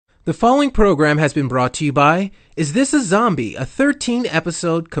The following program has been brought to you by Is This a Zombie? A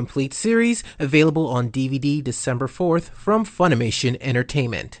 13-episode complete series available on DVD December 4th from Funimation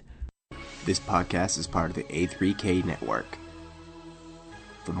Entertainment. This podcast is part of the A3K network.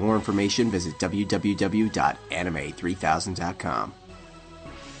 For more information, visit www.anime3000.com.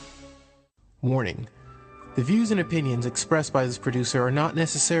 Warning. The views and opinions expressed by this producer are not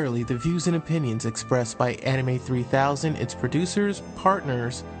necessarily the views and opinions expressed by Anime 3000, its producers,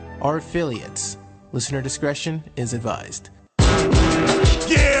 partners, or affiliates. Listener discretion is advised.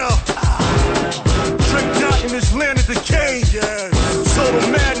 Yeah! Tricked out in this land of decay.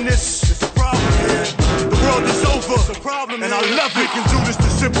 Total madness. It's a problem, yeah. The world is over. It's a problem, and I love it. You can do this the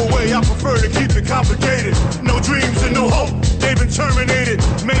simple way. I prefer to keep it complicated. No dreams and no hope. They've been terminated.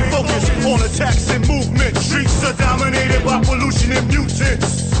 Main focus on attacks and movement. Streets are dominated by pollution and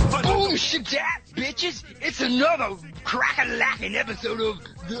mutants. Boom, shadat, bitches! It's another crack-a-lacking episode of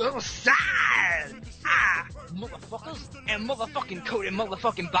The Other Side! Motherfuckers, and motherfucking Cody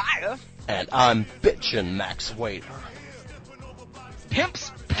motherfucking Buyer. And I'm bitchin' Max Wader.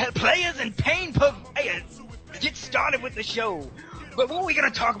 Pimps, players, and pain purveyors. Get started with the show. But what are we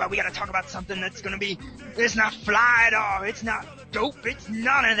gonna talk about? We gotta talk about something that's gonna be, it's not fly at all, it's not dope, it's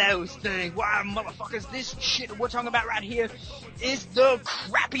none of those things. Why, motherfuckers, this shit we're talking about right here is the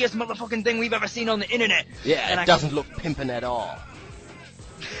crappiest motherfucking thing we've ever seen on the internet. Yeah, and it doesn't look pimpin' at all.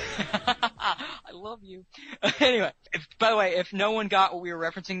 I love you. Anyway, by the way, if no one got what we were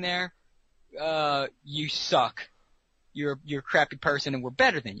referencing there, you suck. You're a crappy person and we're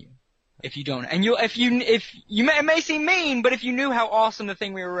better than you. If you don't, and it may seem mean, but if you knew how awesome the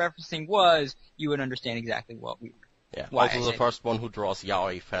thing we were referencing was, you would understand exactly what we were. Yeah, also the first one who draws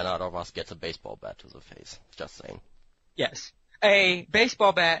yaoi fan out of us gets a baseball bat to the face. Just saying. Yes. A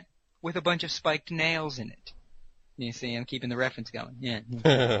baseball bat with a bunch of spiked nails in it. You see, I'm keeping the reference going. Yeah.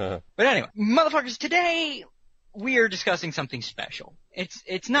 But anyway, motherfuckers, today we are discussing something special.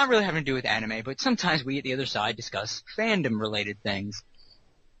 It's not really having to do with anime, but sometimes we at the other side discuss fandom-related things.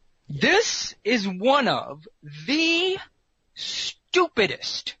 This is one of the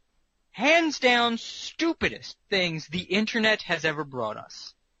stupidest, hands down stupidest things the internet has ever brought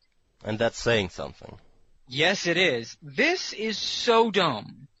us. And that's saying something. Yes, it is. This is so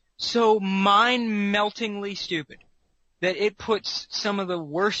dumb, so mind-meltingly stupid, that it puts some of the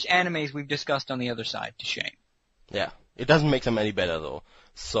worst animes we've discussed on the other side to shame. Yeah, it doesn't make them any better though.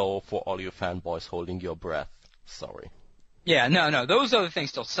 So for all you fanboys holding your breath, sorry. Yeah, no, those other things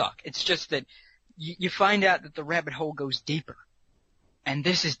still suck. It's just that you find out that the rabbit hole goes deeper. And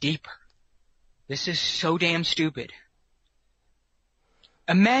this is deeper. This is so damn stupid.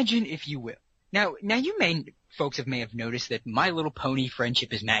 Imagine, if you will. Now you folks may have noticed that My Little Pony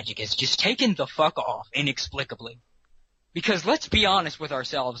Friendship is Magic has just taken the fuck off inexplicably. Because let's be honest with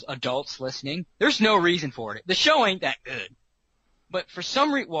ourselves, adults listening, there's no reason for it. The show ain't that good. But for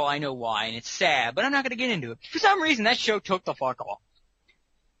some reason, well, I know why, and it's sad, but I'm not going to get into it. For some reason, that show took the fuck off.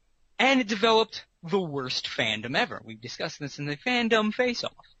 And it developed the worst fandom ever. We've discussed this in the fandom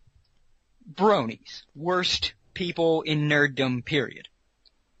face-off. Bronies. Worst people in nerddom, period.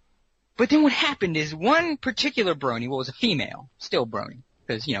 But then what happened is one particular brony, was a female, still brony,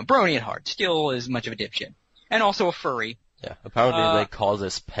 because, brony at heart, still is much of a dipshit. And also a furry. Yeah, apparently they call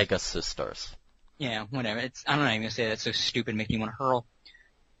this Pegasisters. Yeah, whatever. I'm not even gonna say that's so stupid, making me want to hurl.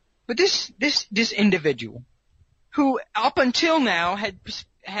 But this individual, who up until now had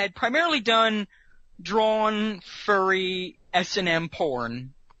primarily done drawn furry S&M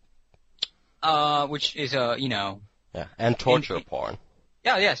porn, which is Yeah, and torture porn.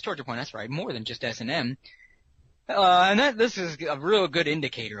 Yeah, it's torture porn. That's right, more than just S&M. And this is a real good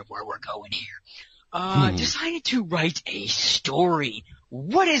indicator of where we're going here. Decided to write a story.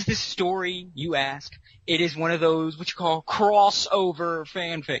 What is this story, you ask? It is one of those, what you call crossover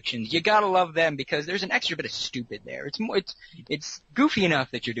fan fictions. You gotta love them because there's an extra bit of stupid there. It's goofy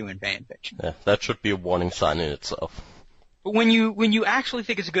enough that you're doing fan fiction. Yeah, that should be a warning sign in itself. But when you actually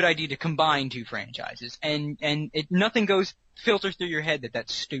think it's a good idea to combine two franchises and nothing filters through your head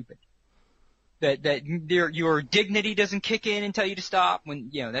that's stupid. That your dignity doesn't kick in and tell you to stop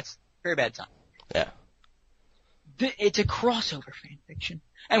that's a very bad sign. Yeah. It's a crossover fanfiction.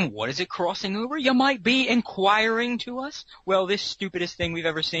 And what is it crossing over? You might be inquiring to us. Well, this stupidest thing we've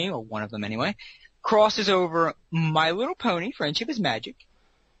ever seen, or one of them anyway, crosses over My Little Pony, Friendship is Magic,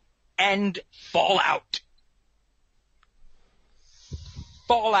 and Fallout.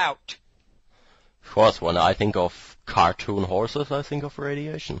 Fallout. Of course, when I think of cartoon horses, I think of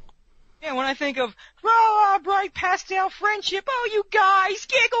radiation. Yeah, when I think of, bright pastel friendship, you guys,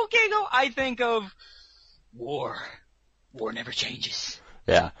 giggle, I think of war. War never changes.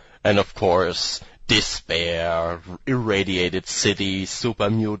 Yeah, And of course, despair, irradiated cities, super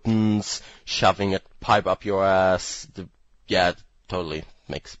mutants, shoving a pipe up your ass. Yeah, totally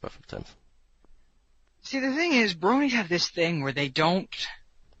makes perfect sense. See, the thing is, bronies have this thing where they don't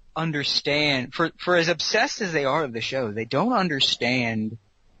understand, for as obsessed as they are of the show, they don't understand,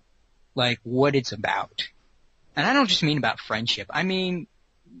 like, what it's about. And I don't just mean about friendship. I mean,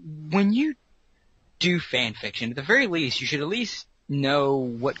 when you do fan fiction, at the very least, you should at least know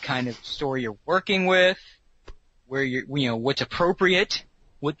what kind of story you're working with, where what's appropriate,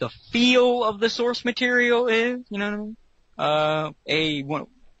 what the feel of the source material is, you know what I mean?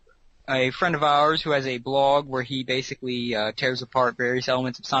 A friend of ours who has a blog where he basically tears apart various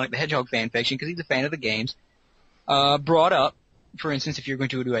elements of Sonic the Hedgehog fan fiction because he's a fan of the games, brought up, for instance, if you're going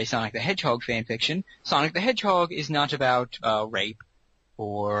to do a Sonic the Hedgehog fan fiction, Sonic the Hedgehog is not about rape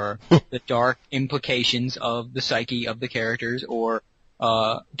or the dark implications of the psyche of the characters or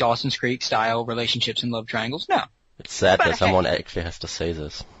Dawson's Creek style relationships and love triangles. No. It's sad that someone actually has to say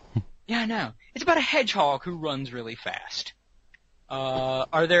this. Yeah, I know. It's about a hedgehog who runs really fast.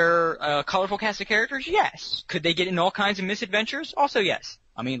 Are there a colorful cast of characters? Yes. Could they get in all kinds of misadventures? Also yes.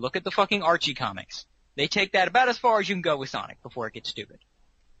 I mean, look at the fucking Archie comics. They take that about as far as you can go with Sonic before it gets stupid.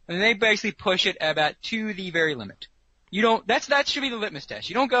 And they basically push it about to the very limit. That should be the litmus test.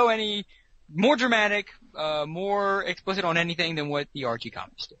 You don't go any more dramatic, more explicit on anything than what the Archie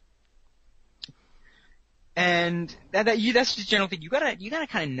comics do. And that's the general thing. You gotta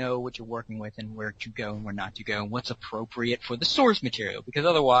kind of know what you're working with and where to go and where not to go and what's appropriate for the source material, because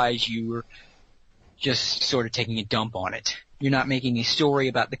otherwise you're just sort of taking a dump on it. You're not making a story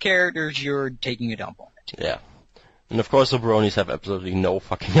about the characters, you're taking a dump on it. Yeah. And of course the bronies have absolutely no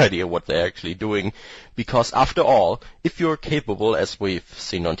fucking idea what they're actually doing, because after all, if you're capable, as we've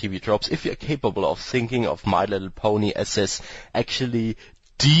seen on TV Tropes, if you're capable of thinking of My Little Pony as this actually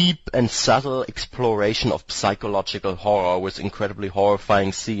deep and subtle exploration of psychological horror with incredibly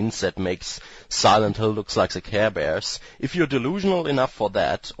horrifying scenes that makes Silent Hill looks like the Care Bears, if you're delusional enough for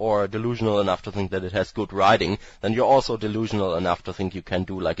that, or delusional enough to think that it has good writing, then you're also delusional enough to think you can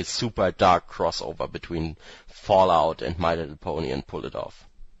do like a super dark crossover between Fallout and My Little Pony and pull it off.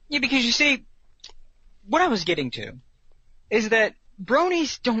 Yeah, because you see, what I was getting to is that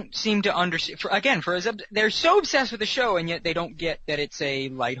bronies don't seem to understand. They're so obsessed with the show, and yet they don't get that it's a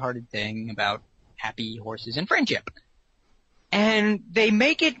lighthearted thing about happy horses and friendship. And they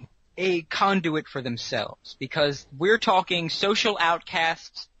make it a conduit for themselves, because we're talking social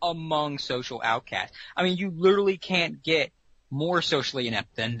outcasts among social outcasts. I mean, you literally can't get more socially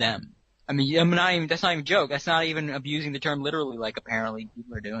inept than them. I mean, that's not even a joke. That's not even abusing the term literally, like apparently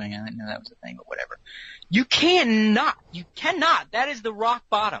people are doing. I didn't know that was a thing, but whatever. You cannot. That is the rock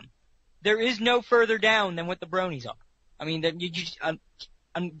bottom. There is no further down than what the bronies are. I mean, you just,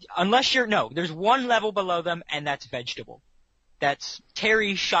 unless there's one level below them, and that's vegetable. That's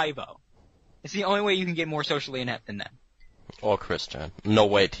Terry Schiavo. It's the only way you can get more socially inept than them. Or Christian. No,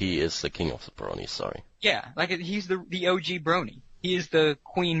 wait, he is the king of the bronies, sorry. Yeah, like he's the OG brony. He is the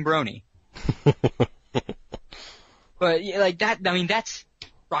queen brony. But like that, I mean, that's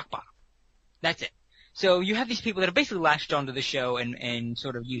rock bottom. That's it. So you have these people that have basically latched onto the show and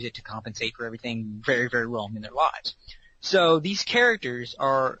sort of use it to compensate for everything very, very wrong in their lives. So these characters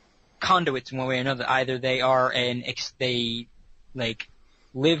are conduits in one way or another. Either they are they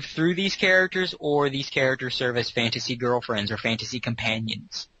live through these characters, or these characters serve as fantasy girlfriends or fantasy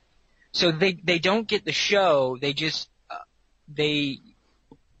companions. So they don't get the show. They just I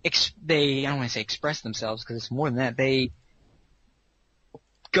don't want to say express themselves, because it's more than that. They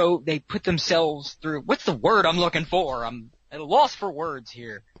put themselves through, what's the word I'm looking for? I'm at a loss for words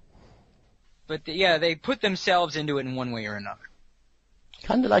here. But they put themselves into it in one way or another.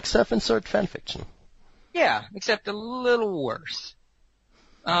 Kind of like self-insert fanfiction. Yeah, except a little worse.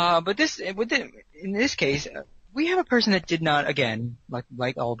 But in this case, we have a person that did not, again,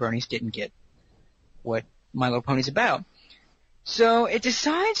 like all bronies, didn't get what My Little Pony's about. So it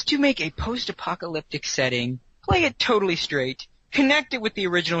decides to make a post-apocalyptic setting, play it totally straight, connect it with the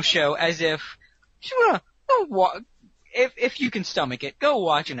original show as if you can stomach it, go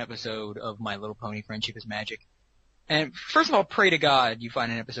watch an episode of My Little Pony Friendship is Magic. And first of all, pray to God you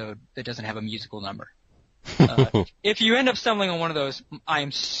find an episode that doesn't have a musical number. If you end up stumbling on one of those, I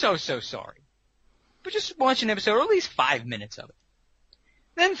am so sorry. But just watch an episode, or at least 5 minutes of it.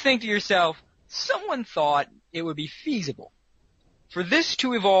 Then think to yourself, someone thought it would be feasible for this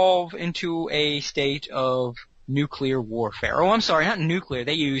to evolve into a state of nuclear warfare. Oh, I'm sorry, not nuclear.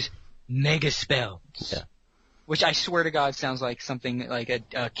 They use mega spells. Yeah. which I swear to God sounds like something like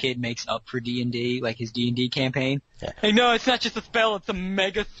a kid makes up for D&D, like his D&D campaign. Yeah. Hey, no, it's not just a spell, it's a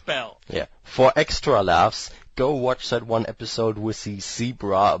mega spell. Yeah. For extra laughs, go watch that one episode with the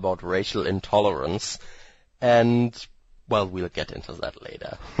zebra about racial intolerance. And, well, we'll get into that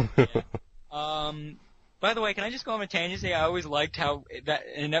later. By the way, can I just go on a tangent and say I always liked how that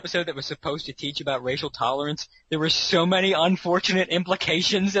in an episode that was supposed to teach about racial tolerance, there were so many unfortunate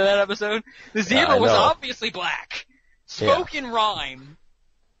implications in that episode. The zebra was obviously black, spoke in rhyme,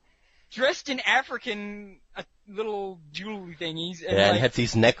 dressed in African little jewelry thingies, and had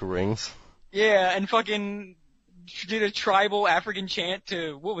these neck rings. Yeah, and fucking did a tribal African chant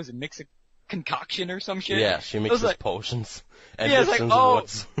to, what was it, mix a concoction or some shit? Yeah, she mixes potions and it's lives in like, the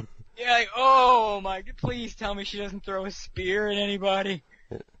woods. Yeah, like, oh my, please tell me she doesn't throw a spear at anybody.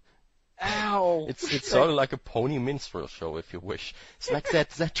 Ow. It's sort of like a pony minstrel show, if you wish. It's like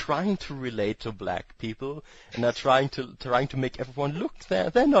they're trying to relate to black people, and they're trying to make everyone look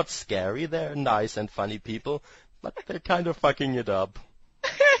there. They're not scary, they're nice and funny people, but they're kind of fucking it up.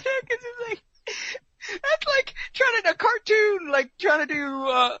 Cause it's like, that's like trying to do a cartoon, like trying to do,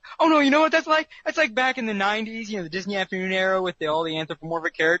 oh no, you know what that's like? That's like back in the 90s, the Disney Afternoon era with all the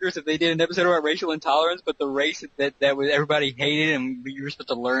anthropomorphic characters. If they did an episode about racial intolerance, but the race that was everybody hated and you were supposed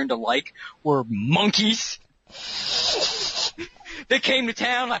to learn to like were monkeys. They came to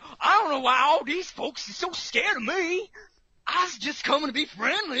town like, I don't know why all these folks are so scared of me. I was just coming to be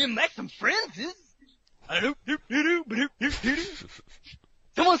friendly and make some friends.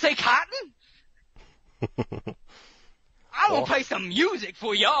 Someone say cotton? I want to play some music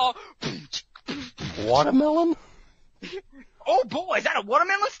for y'all. Watermelon? Oh boy, is that a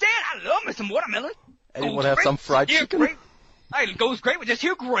watermelon stand? I love me some watermelon. Anyone have some fried chicken? Grape. It goes great with this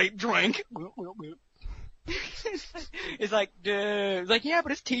here grape drink. It's like, yeah,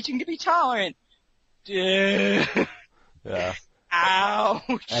 but it's teaching to be tolerant. Yeah.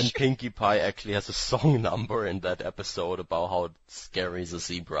 Ouch. And Pinkie Pie actually has a song number in that episode about how scary the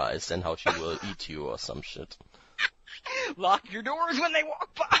zebra is and how she will eat you or some shit. Lock your doors when they walk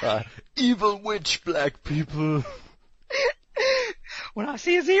by. Evil witch, black people. When I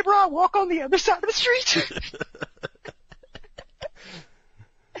see a zebra, I walk on the other side of the street.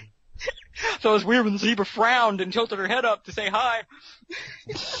 So it was weird when the zebra frowned and tilted her head up to say hi.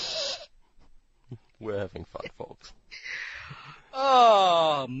 We're having fun, folks.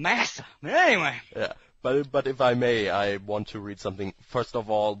 Oh, massa. Anyway. Yeah, but if I may, I want to read something, first of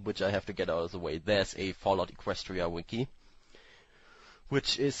all, which I have to get out of the way. There's a Fallout Equestria wiki,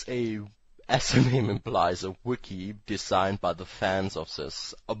 which is as the name implies, a wiki designed by the fans of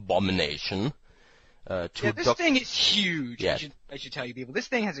this abomination. This thing is huge. Yeah. I should tell you people, this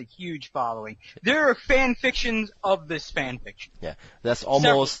thing has a huge following. There are fan fictions of this fan fiction. Yeah, there's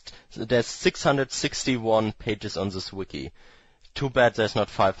 661 pages on this wiki. Too bad there's not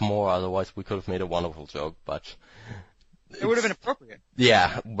 5 more, otherwise we could have made a wonderful joke, but... It would have been appropriate.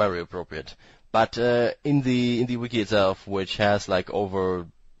 Yeah, very appropriate. But in the wiki itself, which has like over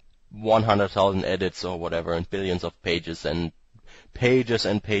 100,000 edits or whatever, and billions of pages and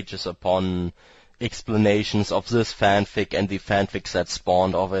pages upon explanations of this fanfic and the fanfics that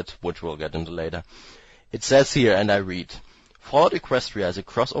spawned of it, which we'll get into later. It says here, and I read... Fallout Equestria is a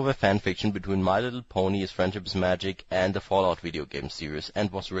crossover fanfiction between My Little Pony, His Friendship is Magic, and the Fallout video game series,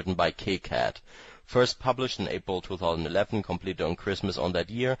 and was written by KCAT. First published in April 2011, completed on Christmas on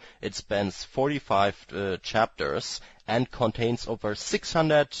that year, it spans 45 chapters and contains over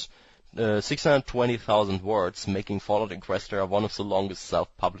 620,000 words, making Fallout Equestria one of the longest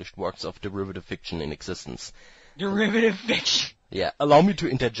self-published works of derivative fiction in existence. Derivative fiction. Yeah, allow me to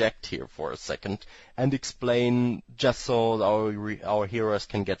interject here for a second and explain, just so our hearers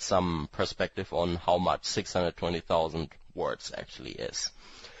can get some perspective on how much 620,000 words actually is.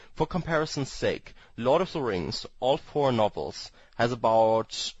 For comparison's sake, Lord of the Rings, all 4 novels, has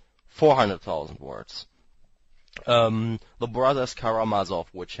about 400,000 words. The Brothers Karamazov,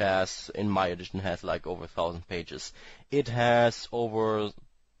 which has, in my edition, has like over 1,000 pages, it has over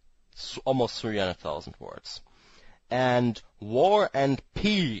almost 300,000 words. And War and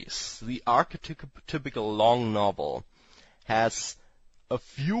Peace, the archetypical long novel, has a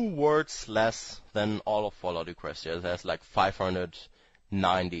few words less than all of Fallout Equestria. It has like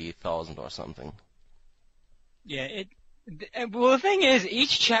 590,000 or something. Yeah, well, the thing is,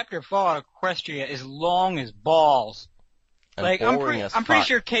 each chapter of Fallout Equestria is long as balls. And like, I'm pretty sure I'm pretty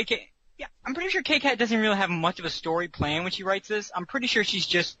sure KCAT doesn't really have much of a story plan when she writes this. I'm pretty sure she's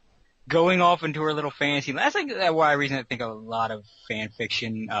just going off into her little fantasy. That's like why reason I think a lot of fan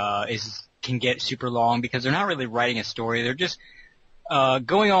fiction can get super long, because they're not really writing a story. They're just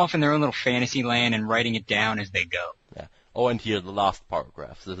going off in their own little fantasy land and writing it down as they go. Yeah. Oh, and here the last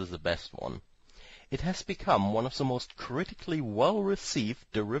paragraph. This is the best one. It has become one of the most critically well-received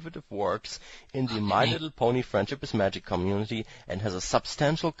derivative works in the My Little Pony Friendship is Magic community and has a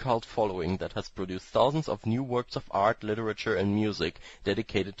substantial cult following that has produced thousands of new works of art, literature, and music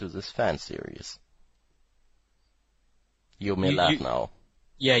dedicated to this fan series. You may laugh now.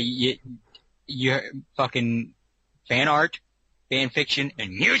 Yeah, you're fucking fan art, fan fiction,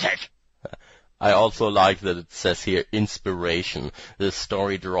 and music. I also like that it says here inspiration. This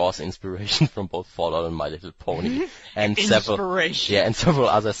story draws inspiration from both Fallout and My Little Pony, and several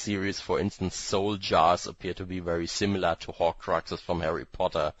other series. For instance, Soul Jars appear to be very similar to Horcruxes from Harry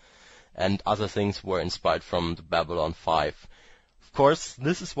Potter, and other things were inspired from the Babylon 5. Of course,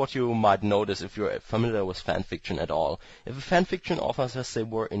 this is what you might notice if you're familiar with fanfiction at all. If a fanfiction author says they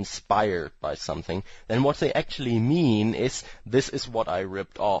were inspired by something, then what they actually mean is, this is what I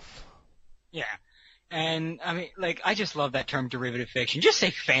ripped off. Yeah. And, I mean, like, I just love that term derivative fiction. Just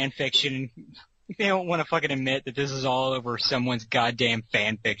say fan fiction. If they don't want to fucking admit that this is all over someone's goddamn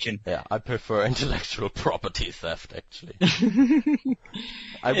fan fiction. Yeah, I prefer intellectual property theft, actually.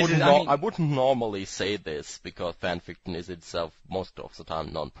 I wouldn't normally say this, because fanfiction is itself most of the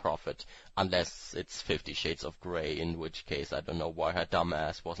time non-profit, unless it's 50 Shades of Grey, in which case I don't know why her dumb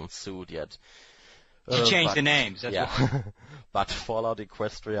ass wasn't sued yet. She changed the names, that's why. But Fallout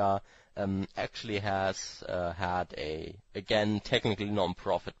Equestria actually has had again, technically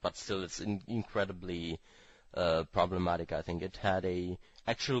non-profit, but still it's incredibly problematic, I think. It had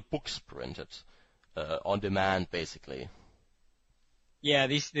actual books printed on demand, basically. Yeah,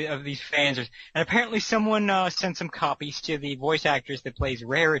 these fans are... And apparently someone sent some copies to the voice actress that plays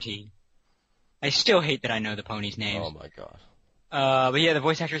Rarity. I still hate that I know the pony's names. Oh my god. But yeah, the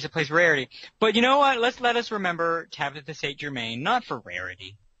voice actress that plays Rarity. But you know what? Let us remember Tabitha St. Germain, not for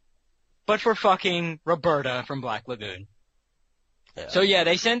Rarity, but for fucking Roberta from Black Lagoon. Yeah. So yeah,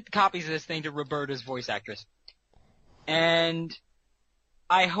 they sent copies of this thing to Roberta's voice actress. And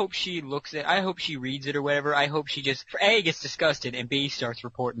I hope she I hope she reads it or whatever. I hope she just, A, gets disgusted, and B, starts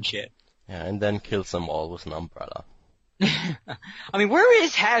reporting shit. Yeah, and then kills them all with an umbrella. I mean, where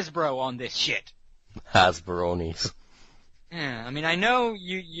is Hasbro on this shit? Hasbronis. Yeah, I mean, I know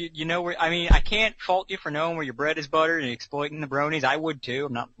you know where. I mean, I can't fault you for knowing where your bread is buttered and exploiting the bronies. I would too.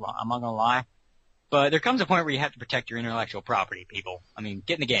 I'm not gonna lie. But there comes a point where you have to protect your intellectual property, people. I mean,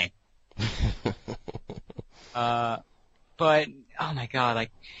 get in the game. But oh my god,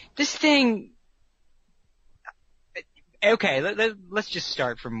 like this thing. Okay, let's just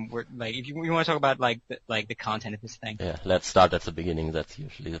start from where, like, if you want to talk about like the content of this thing. Yeah, let's start at the beginning. That's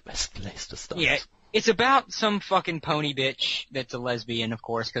usually the best place to start. Yeah. It's about some fucking pony bitch that's a lesbian, of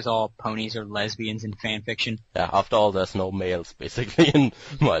course, because all ponies are lesbians in fan fiction. Yeah, after all, there's no males, basically, in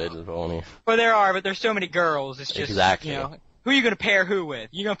My Little Pony. Well, there are, but there's so many girls. It's just, exactly. You know, who are you going to pair who with?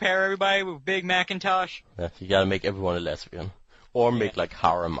 You going to pair everybody with Big Macintosh? Yeah, you gotta make everyone a lesbian. Or make, like,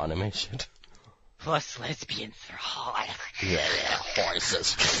 harem anime shit. Plus, lesbians are hot. Yeah,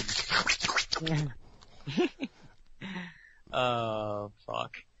 horses. Oh,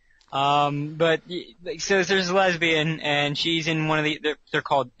 fuck. But, so there's a lesbian, and she's in one of they're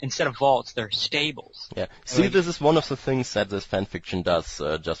called, instead of vaults, they're stables. Yeah. See, this is one of the things that this fanfiction does,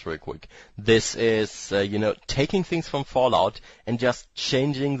 just real quick. This is, taking things from Fallout and just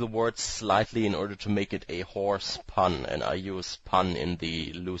changing the words slightly in order to make it a horse pun, and I use pun in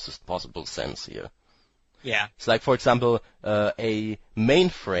the loosest possible sense here. Yeah. It's like, for example, a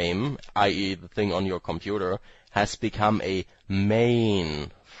mainframe, i.e. the thing on your computer, has become a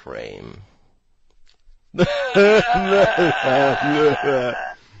mainframe.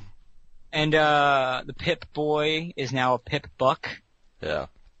 And the Pip Boy is now a Pip Buck. Yeah.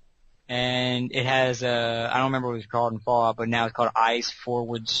 And it has I don't remember what it was called in Fallout, but now it's called Eyes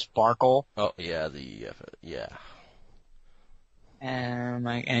Forward Sparkle. Oh yeah, yeah.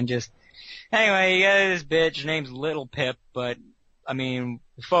 And just anyway, you got this bitch. Her name's Little Pip, but I mean,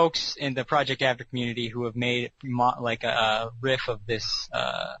 folks in the Project After community who have made like a riff of this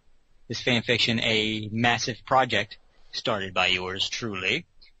fan fiction a massive project started by yours truly.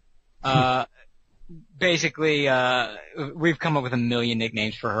 Basically, we've come up with a million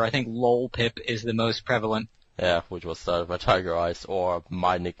nicknames for her. I think Lol Pip is the most prevalent. Yeah, which was started by Tiger Eyes, or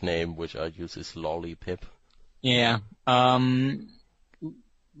my nickname, which I use, is Lolly Pip. Yeah. Lol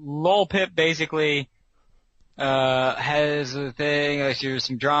Pip basically has a thing, there's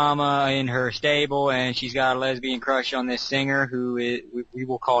some drama in her stable, and she's got a lesbian crush on this singer who we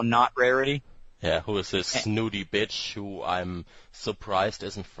will call Not Rarity. Yeah, who is this snooty bitch who I'm surprised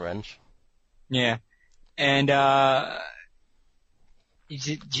isn't French. Yeah. And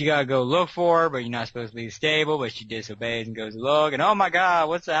you gotta go look for her, but you're not supposed to be stable, but she disobeys and goes to look, and oh my god,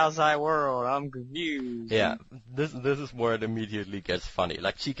 what's the outside world? I'm confused. Yeah, this is where it immediately gets funny.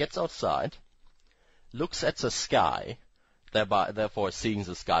 Like, she gets outside, looks at the sky, therefore seeing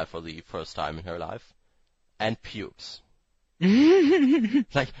the sky for the first time in her life, and pukes.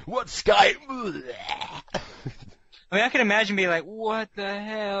 Like, what sky? I mean, I can imagine being like, what the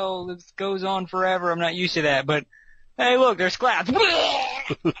hell? This goes on forever. I'm not used to that, but hey, look, there's clouds.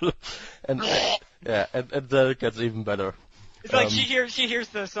 and then it gets even better. It's like she hears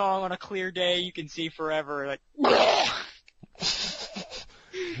the song on a clear day. You can see forever. Like,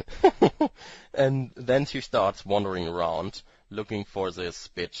 and then she starts wandering around looking for this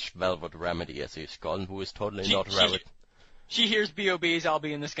bitch, Velvet Remedy, as he's called, who is totally not Rarity. She hears B.O.B.'s "I'll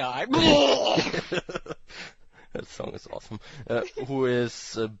Be in the Sky." That song is awesome. Who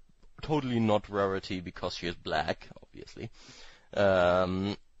is totally not Rarity because she is black, obviously.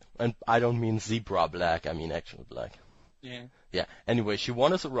 And I don't mean zebra black, I mean actual black. Yeah. Yeah. Anyway, she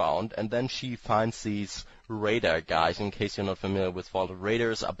wanders around, and then she finds these radar guys. In case you're not familiar with Vault,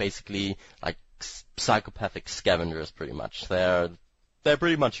 raiders are basically like psychopathic scavengers, pretty much. They're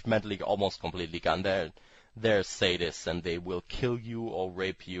pretty much mentally almost completely gone. They're sadists, and they will kill you or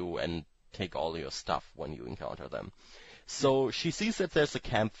rape you and take all your stuff when you encounter them. So she sees that there's a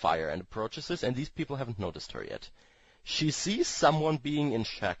campfire and approaches this, and these people haven't noticed her yet. She sees someone being in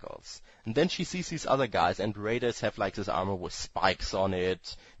shackles, and then she sees these other guys, and raiders have like this armor with spikes on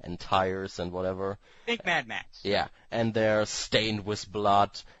it, and tires and whatever. Think Mad Max. Yeah, and they're stained with blood,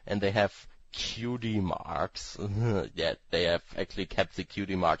 and they have cutie marks. Yeah, they have actually kept the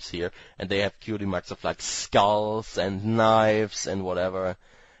cutie marks here, and they have cutie marks of like skulls and knives and whatever.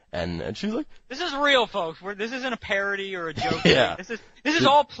 And she's like, "This is real, folks. This isn't a parody or a joke. Yeah. This is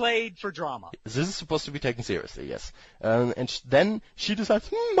all played for drama." This is supposed to be taken seriously, yes. Then she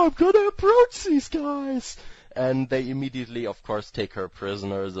decides, I've got to approach these guys. And they immediately, of course, take her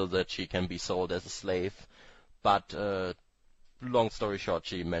prisoner so that she can be sold as a slave. But long story short,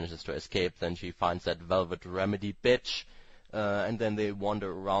 she manages to escape. Then she finds that Velvet Remedy bitch. And then they wander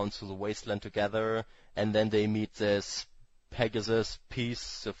around through the wasteland together. And then they meet this Pegasus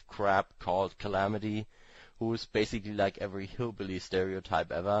piece of crap called Calamity, who is basically like every hillbilly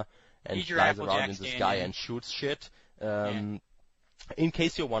stereotype ever, and flies around in the sky and shoots shit. In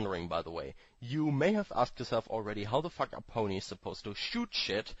case you're wondering, by the way, you may have asked yourself already, how the fuck are ponies supposed to shoot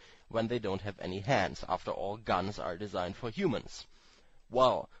shit when they don't have any hands? After all, guns are designed for humans.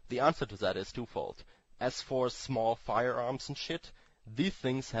 Well, the answer to that is twofold. As for small firearms and shit, these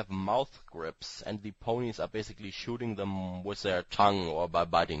things have mouth grips, and the ponies are basically shooting them with their tongue or by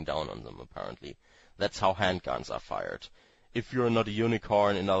biting down on them, apparently. That's how handguns are fired. If you're not a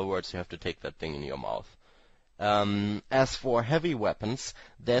unicorn, in other words, you have to take that thing in your mouth. As for heavy weapons,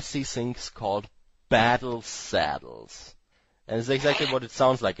 there's these things called battle saddles. And it's exactly what it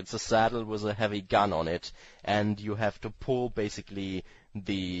sounds like. It's a saddle with a heavy gun on it, and you have to pull basically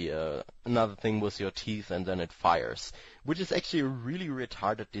another thing with your teeth, and then it fires. Which is actually a really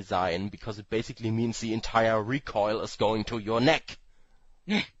retarded design, because it basically means the entire recoil is going to your neck.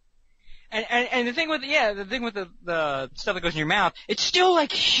 And the thing with the stuff that goes in your mouth, it's still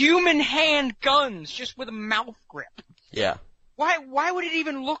like human hand guns, just with a mouth grip. Yeah. Why would it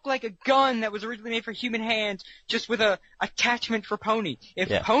even look like a gun that was originally made for human hands, just with a attachment for pony? If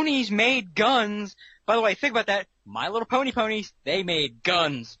ponies made guns, by the way, think about that. My Little Pony ponies, they made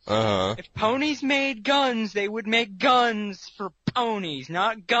guns. Uh-huh. If ponies made guns, they would make guns for ponies,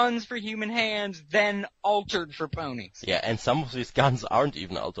 not guns for human hands, then altered for ponies. Yeah, and some of these guns aren't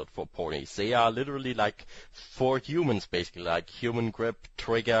even altered for ponies. They are literally like for humans, basically, like human grip,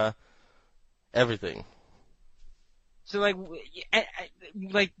 trigger, everything. So,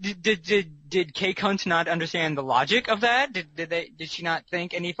 did Kay Kunt not understand the logic of that? Did she not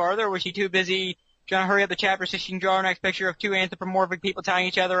think any farther, or was she too busy trying to hurry up the chapter so she can draw a next picture of two anthropomorphic people tying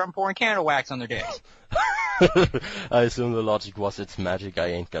each other up and pouring candle wax on their dicks? I assume the logic was it's magic,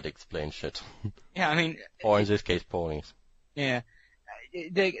 I ain't gotta explain shit. Yeah, I mean... Or in this case, ponies. Yeah.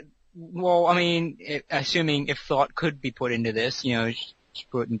 Assuming if thought could be put into this, you know, she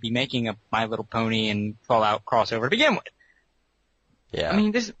wouldn't be making a My Little Pony and Fallout crossover to begin with. Yeah. I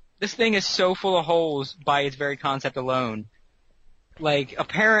mean, this thing is so full of holes by its very concept alone. Like,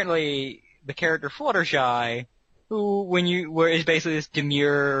 apparently, the character Fluttershy, who is basically this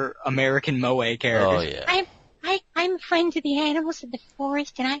demure American Moe character. Oh yeah. I'm friends with the animals of the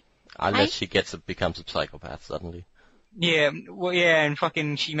forest, and Unless she becomes a psychopath suddenly. Yeah, well, yeah, and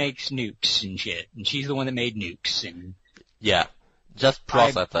fucking she makes nukes and shit, and she's the one that made nukes, and... Yeah. Just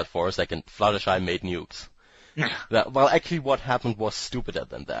process that for a second. Fluttershy made nukes. Well, actually what happened was stupider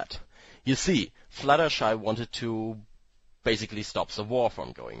than that. You see, Fluttershy wanted to basically stop the war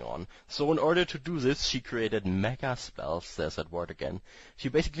from going on. So in order to do this, she created mega spells. There's that word again. She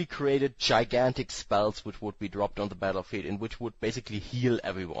basically created gigantic spells which would be dropped on the battlefield and which would basically heal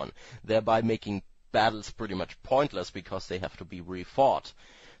everyone, thereby making battles pretty much pointless because they have to be refought.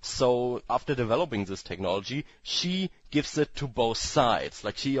 So after developing this technology, she gives it to both sides.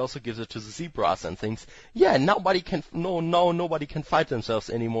 Like, she also gives it to the zebras and thinks, yeah, nobody can fight themselves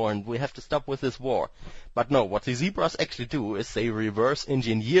anymore and we have to stop with this war. But no, what the zebras actually do is they reverse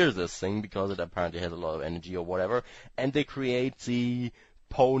engineer this thing because it apparently has a lot of energy or whatever, and they create the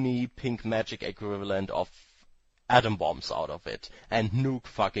pony pink magic equivalent of atom bombs out of it and nuke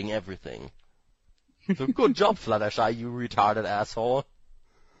fucking everything. So good job, Fluttershy, you retarded asshole.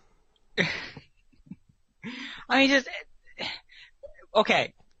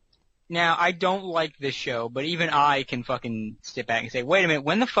 Okay. Now, I don't like this show, but even I can fucking sit back and say, wait a minute,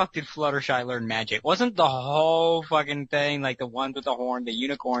 when the fuck did Fluttershy learn magic? Wasn't the whole fucking thing, like the ones with the horn, the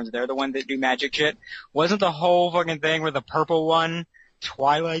unicorns, they're the ones that do magic shit? Wasn't the whole fucking thing where the purple one,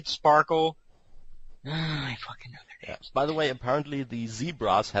 Twilight Sparkle? I fucking know their names. By the way, apparently the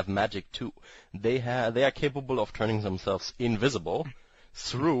zebras have magic too. They are capable of turning themselves invisible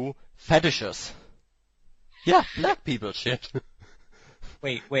through fetishes. Yeah, black people shit.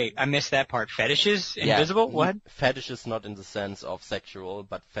 Wait, I missed that part. Fetishes? Invisible? Yeah, what? Fetishes not in the sense of sexual,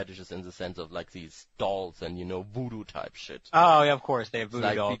 but fetishes in the sense of like these dolls and, voodoo type shit. Oh, yeah, of course, they have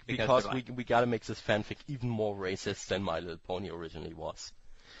voodoo dolls. Because we gotta make this fanfic even more racist than My Little Pony originally was.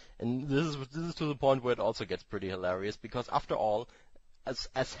 And this is to the point where it also gets pretty hilarious, because after all,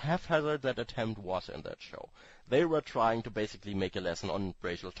 as haphazard that attempt was in that show, they were trying to basically make a lesson on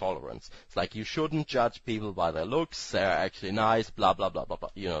racial tolerance. It's like, you shouldn't judge people by their looks, they're actually nice, blah, blah, blah, blah, blah,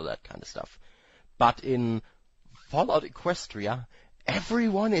 that kind of stuff. But in Fallout Equestria,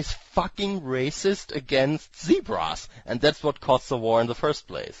 everyone is fucking racist against zebras, and that's what caused the war in the first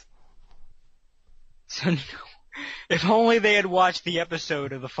place. So, if only they had watched the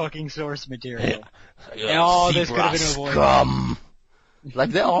episode of the fucking source material. Yeah. And all this could have been avoided. Scum!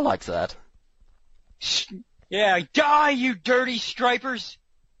 Like, they're all like that. Yeah, die, you dirty stripers!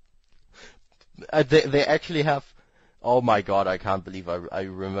 They actually have... Oh my god, I can't believe I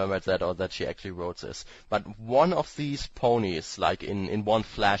remembered that, or that she actually wrote this. But one of these ponies, like in one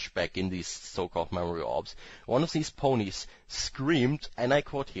flashback in these so-called memory orbs, one of these ponies screamed, and I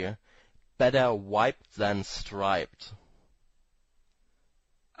quote here, "Better wiped than striped."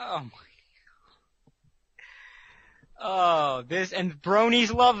 Oh my... Oh, and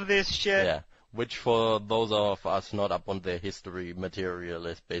bronies love this shit. Yeah, which for those of us not up on the history material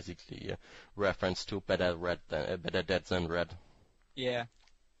is basically a reference to better dead than red. Yeah.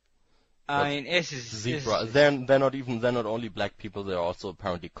 I mean, this is... Zebra. They're not only black people, they're also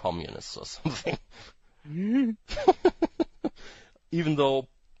apparently communists or something. Even though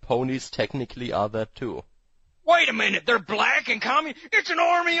ponies technically are that too. Wait a minute, they're black and communist? It's an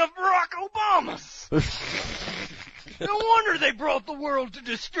army of Barack Obamas! No wonder they brought the world to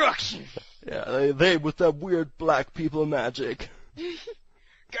destruction. Yeah, they with that weird black people magic.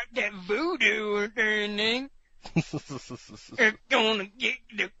 Got that voodoo or anything. It's gonna get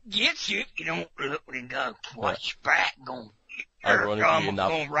you if you don't look and go watch back. I'm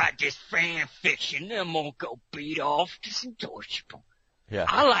gonna write this fan fiction, then I'm gonna go beat off to some torture porn. Yeah.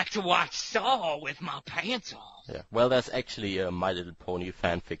 I like to watch Saw with my pants off. Yeah. Well, there's actually a My Little Pony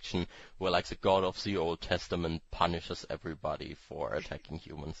fan fiction where, like, the God of the Old Testament punishes everybody for attacking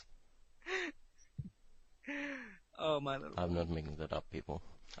humans. Oh, My Little Pony. I'm not making that up, people.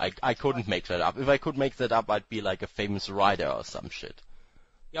 I couldn't make that up. If I could make that up, I'd be like a famous writer or some shit.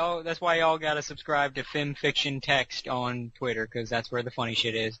 Y'all, that's why y'all gotta subscribe to Film Fiction Text on Twitter, cause that's where the funny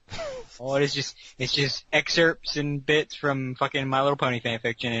shit is. Oh, it's just excerpts and bits from fucking My Little Pony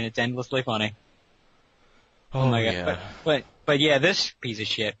fanfiction, and it's endlessly funny. Oh my god. Yeah. But yeah, this piece of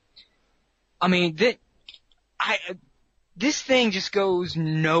shit. I mean, this thing just goes I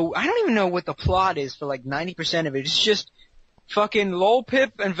don't even know what the plot is for like 90% of it. It's just fucking Lol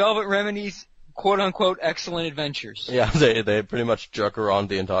Pip and Velvet Remedy's quote-unquote excellent adventures. Yeah, they pretty much jerk around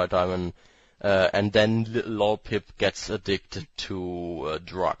the entire time, and then Lol Pip gets addicted to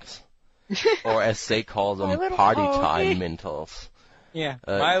drugs, or as they call them, party time mentals. Yeah,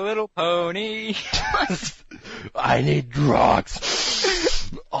 My Little Pony. I need drugs.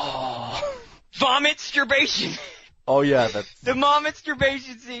 Oh, Vomit-sturbation. Oh yeah, that's the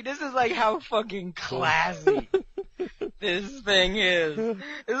mom-masturbation scene. This is like how fucking classy this thing is. This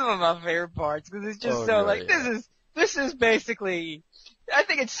is one of my favorite parts because it's just this is basically. I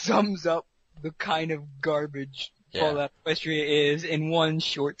think it sums up the kind of garbage Yeah. Fallout Equestria is in one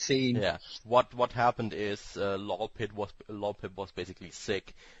short scene. Yeah. What happened is Lol Pip was basically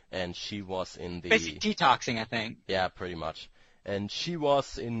sick, and she was in the Basically detoxing, I think. Yeah, pretty much. And she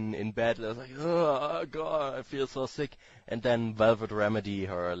was in bed, like, oh god, I feel so sick. And then Velvet Remedy,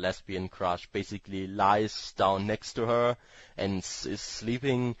 her lesbian crush, basically lies down next to her and is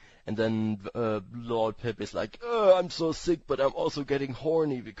sleeping. And then Lol Pip is like, oh, I'm so sick, but I'm also getting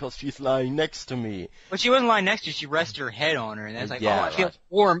horny because she's lying next to me. But she wasn't lying next to her, she rested her head on her, and that's like, Yeah, I feel right.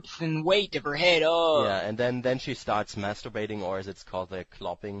 warmth and weight of her head, oh. Yeah, and then she starts masturbating, or as it's called,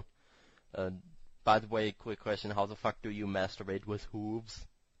 clopping. By the way, quick question, how the fuck do you masturbate with hooves?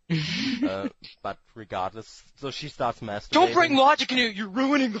 But regardless, so she starts masturbating. Don't bring logic into it, you're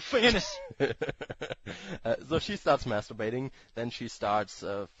ruining the fantasy. So she starts masturbating, then she starts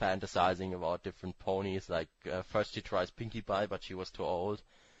fantasizing about different ponies, like first she tries Pinkie Pie, but she was too old.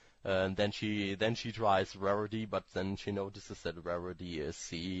 And then she tries Rarity, but then she notices that Rarity is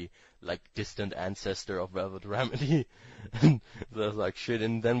the distant ancestor of Velvet Remedy. And there's like shit,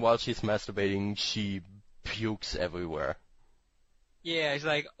 and then while she's masturbating, she pukes everywhere. Yeah, it's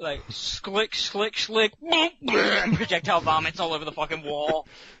like, slick, and projectile vomits all over the fucking wall.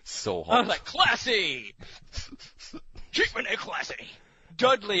 So I hot. was like, classy! Treatment A classy!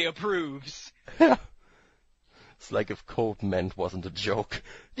 Dudley approves. It's like if Cold Mint wasn't a joke.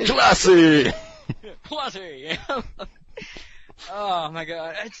 Classy! Classy! Oh my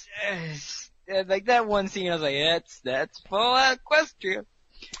god, it's like that one scene, I was like, that's Fallout Equestria.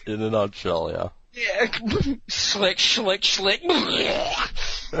 In a nutshell, yeah. Yeah, slick. Wait,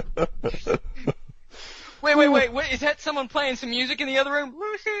 is that someone playing some music in the other room?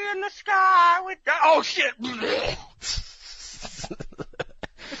 Lucy in the sky with oh shit!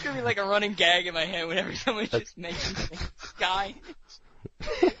 It's gonna be like a running gag in my head whenever someone just mentions the sky.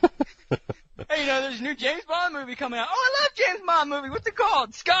 Hey, there's a new James Bond movie coming out. Oh, I love James Bond movie. What's it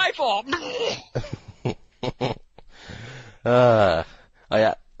called? Skyfall.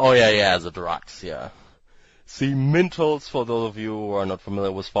 Oh yeah, the drugs, yeah. See, Mentos, for those of you who are not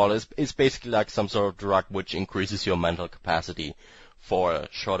familiar with Fallout, is basically like some sort of drug which increases your mental capacity for a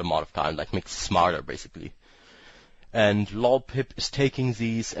short amount of time, like makes you smarter, basically. And Lol Pip is taking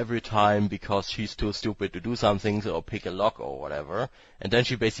these every time because she's too stupid to do something or pick a lock or whatever. And then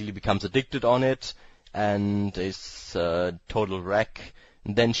she basically becomes addicted on it and is a total wreck.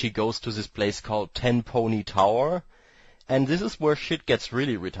 And then she goes to this place called Ten Pony Tower. And this is where shit gets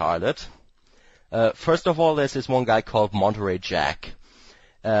really retarded. First of all, there's this one guy called Monterey Jack.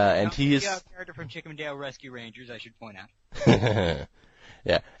 And he is... a character from Chippendale Rescue Rangers, I should point out.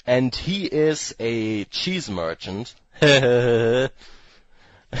 Yeah, and he is a cheese merchant. I'll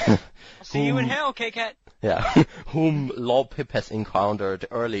see you in hell, K-Cat. Yeah, whom Lol Pip has encountered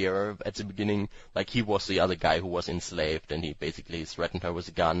earlier at the beginning. Like, he was the other guy who was enslaved, and he basically threatened her with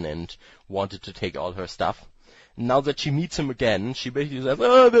a gun and wanted to take all her stuff. Now that she meets him again, she basically says,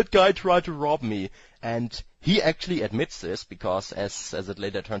 oh, that guy tried to rob me. And he actually admits this, because as it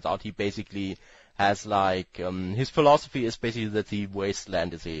later turns out, he basically has his philosophy is basically that the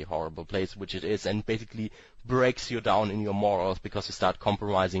wasteland is a horrible place, which it is, and basically breaks you down in your morals because you start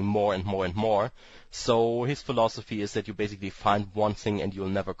compromising more and more and more. So his philosophy is that you basically find one thing and you'll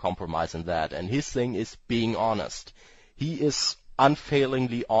never compromise in that. And his thing is being honest. He is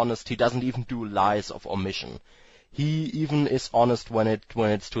unfailingly honest. He doesn't even do lies of omission. He even is honest when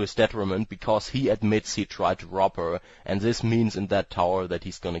it's to his detriment, because he admits he tried to rob her, and this means in that tower that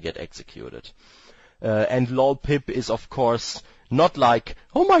he's gonna get executed. And Lol Pip is, of course, not like,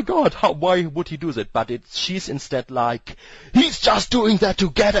 oh my god, why would he do that? But she's instead like, he's just doing that to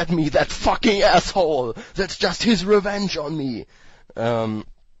get at me, that fucking asshole! That's just his revenge on me!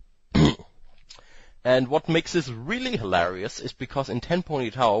 And what makes this really hilarious is because in Ten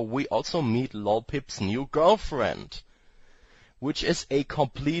Pony Tower we also meet Lol Pip's new girlfriend, which is a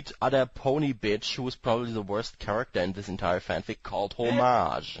complete other pony bitch who is probably the worst character in this entire fanfic, called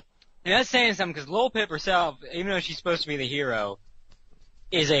Homage. And that's saying something, because Lol Pip herself, even though she's supposed to be the hero,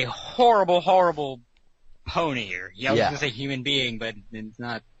 is a horrible, horrible pony. Or, I was going to say human being, but it's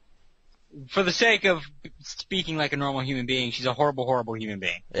not. For the sake of speaking like a normal human being, she's a horrible, horrible human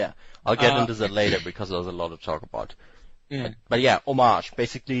being. Yeah, I'll get into that later because there's a lot to talk about. Yeah. But yeah, Homage.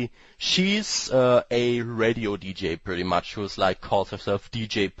 Basically, she's a radio DJ pretty much, who's calls herself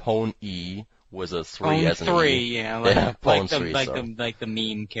DJ Pone, with a 3 as an E. Yeah, like the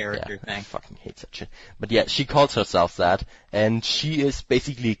meme character thing. I fucking hate that shit. But yeah, she calls herself that, and she is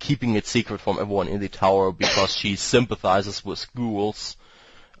basically keeping it secret from everyone in the tower because she sympathizes with ghouls,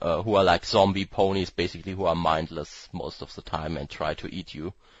 who are like zombie ponies, basically, who are mindless most of the time and try to eat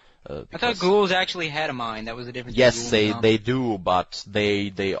you. I thought ghouls actually had a mind. That was the difference. Yes, they do, but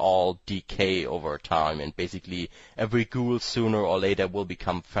they all decay over time, and basically every ghoul sooner or later will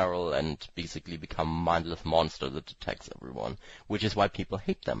become feral and basically become a mindless monster that attacks everyone, which is why people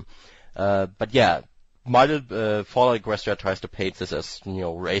hate them. But yeah, Fallout Aggressor tries to paint this as,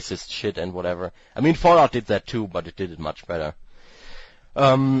 racist shit and whatever. I mean, Fallout did that too, but it did it much better.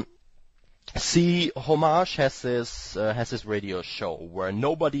 Homage has this radio show where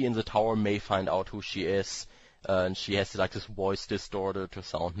nobody in the tower may find out who she is, and she has like this voice distorted to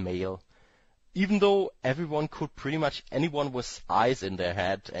sound male. Even though anyone with eyes in their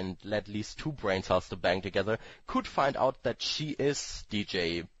head and at least two brain cells to bang together could find out that she is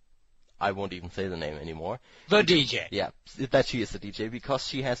DJ. I won't even say the name anymore. The DJ. Yeah, that she is the DJ, because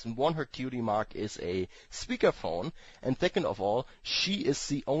she has, one, her cutie mark is a speakerphone, and second of all, she is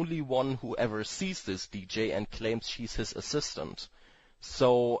the only one who ever sees this DJ and claims she's his assistant.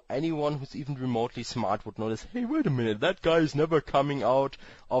 So anyone who's even remotely smart would notice, hey, wait a minute, that guy is never coming out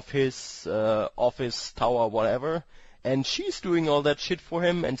of his office tower, whatever. And she's doing all that shit for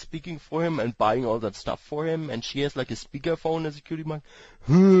him and speaking for him and buying all that stuff for him, and she has like a speakerphone as a cutie mark.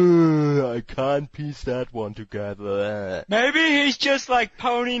 I can't piece that one together. Maybe he's just like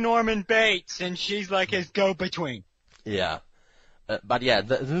Pony Norman Bates and she's like his go-between. Yeah. But yeah,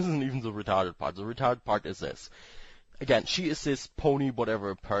 this isn't even the retarded part. The retarded part is this. Again, she is this pony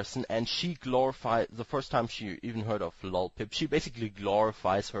whatever person, and she glorifies, the first time she even heard of Lolpip, she basically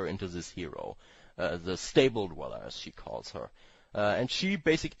glorifies her into this hero. The stable dweller, as she calls her. And she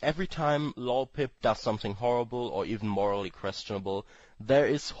every time Lolpip does something horrible or even morally questionable, there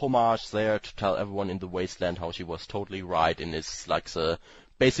is Homage there to tell everyone in the wasteland how she was totally right, and is like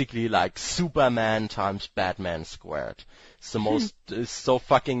basically like Superman times Batman squared. It's the most, it's so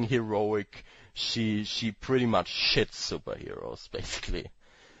fucking heroic. She pretty much shits superheroes, basically.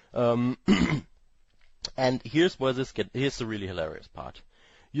 And here's the really hilarious part.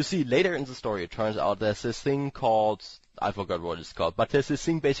 You see, later in the story, it turns out there's this thing called, I forgot what it's called, but there's this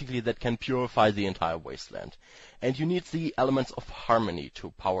thing basically that can purify the entire wasteland. And you need the elements of harmony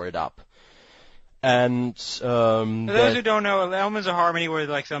to power it up. And, for those who don't know, elements of harmony were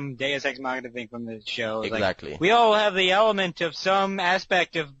like some Deus Ex Machina thing from the show. Exactly. Like, we all have the element of some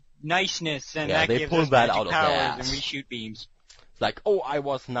aspect of niceness, and that gives us magic powers, and we shoot beams. It's like, oh, I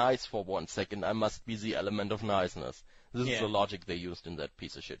was nice for 1 second, I must be the element of niceness. This is the logic they used in that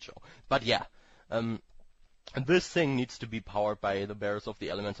piece of shit show. But yeah, this thing needs to be powered by the bearers of the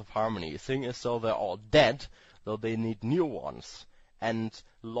elements of harmony. The thing is, though, they're all dead, though they need new ones. And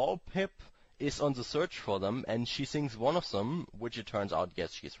Lolpip is on the search for them, and she thinks one of them, which it turns out,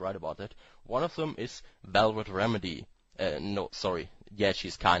 yes, she's right about it, one of them is Velvet Remedy. Yeah,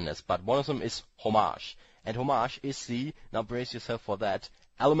 she's kindness, but one of them is Homage. And Homage is now brace yourself for that,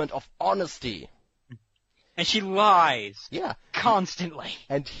 element of honesty. And she lies. Yeah. Constantly.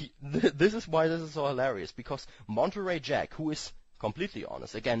 And this is why this is so hilarious, because Monterey Jack, who is completely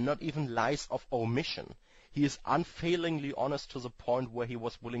honest, again, not even lies of omission, he is unfailingly honest to the point where he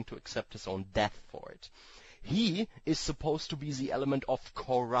was willing to accept his own death for it. He is supposed to be the element of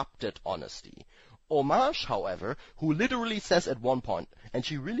corrupted honesty. Homage, however, who literally says at one point, and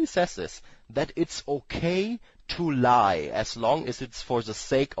she really says this, that it's okay to lie as long as it's for the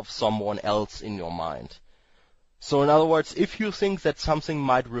sake of someone else in your mind. So in other words, if you think that something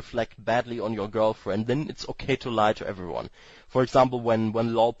might reflect badly on your girlfriend, then it's okay to lie to everyone. For example, when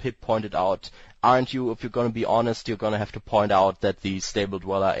Lolpip pointed out, aren't you, if you're going to be honest, you're going to have to point out that the stable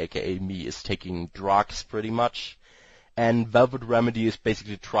dweller, aka me, is taking drugs pretty much. And Velvet Remedy is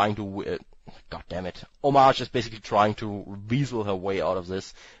basically trying to, God damn it, Homage is basically trying to weasel her way out of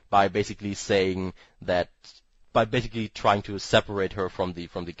this by basically saying that, by basically trying to separate her from the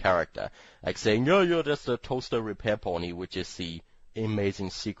character. Like saying, you're just a toaster repair pony, which is the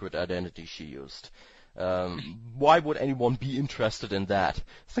amazing secret identity she used. Why would anyone be interested in that?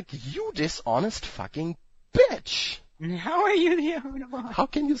 It's like, you dishonest fucking bitch! How are you the only one? How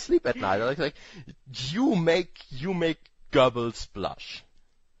can you sleep at night? Like you make Goebbels blush.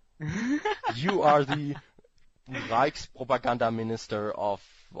 You are the Reichspropaganda minister of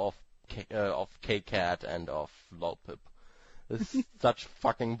K-Cat and of Lolpip. This is such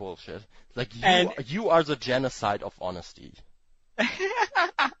fucking bullshit. Like, you are the genocide of honesty.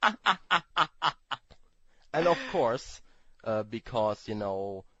 And of course, because,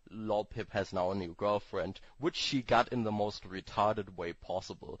 Lolpip has now a new girlfriend, which she got in the most retarded way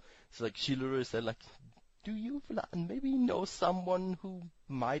possible. It's like, she literally said, like, do you maybe know someone who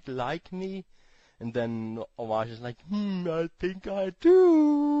might like me? And then Homage is like, I think I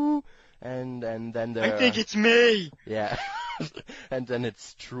do. And then there... I think it's me! Yeah. And then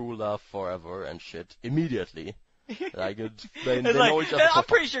it's true love forever and shit immediately. Like they It's know like, each other. I'm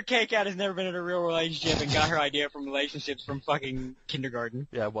pretty sure K-Cat has never been in a real relationship and got her idea from relationships from fucking kindergarten.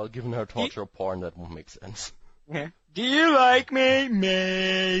 Yeah, well, given her torture porn, that won't make sense. Yeah. Do you like me?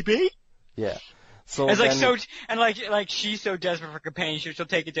 Maybe. Yeah. So It's like then, so, and like she's so desperate for companionship, she'll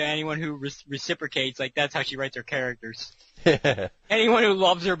take it to anyone who reciprocates. Like that's how she writes her characters. Anyone who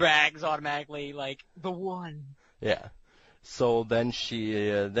loves her back is automatically like the one. Yeah. So then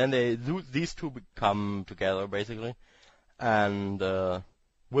these two become together basically, and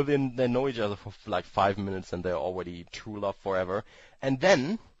they know each other for like 5 minutes and they're already true love forever. And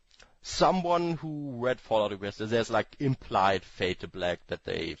then someone who read Fallout Request, there's like implied fade to black that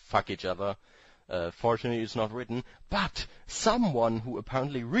they fuck each other. Fortunately, it's not written, but someone who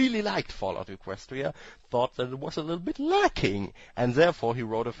apparently really liked Fallout Equestria thought that it was a little bit lacking, and therefore he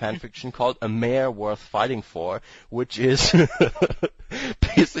wrote a fanfiction called A Mare Worth Fighting For, which is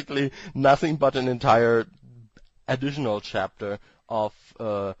basically nothing but an entire additional chapter of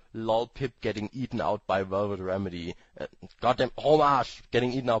Lol Pip getting eaten out by Velvet Remedy. Goddamn, Homage!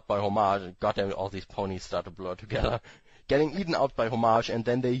 Getting eaten out by Homage. Goddamn, all these ponies start to blur together. Getting eaten out by Homage, and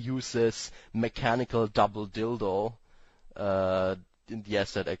then they use this mechanical double dildo,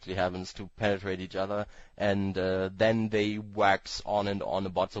 yes, that actually happens, to penetrate each other, and then they wax on and on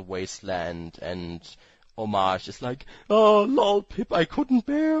about the wasteland, and Homage is like, oh, lol, Pip, I couldn't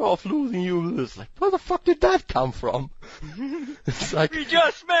bear off losing you. It's like, where the fuck did that come from? It's like, We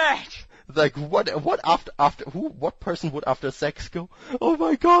just met! like, what person would after sex go, oh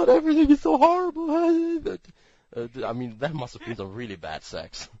my god, everything is so horrible. I mean, that must have been some really bad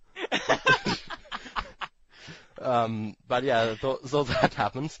sex. But yeah, so that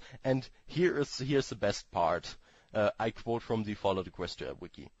happens. And here's the best part. I quote from the Fallout Equestria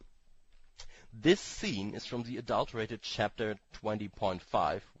wiki. This scene is from the adulterated chapter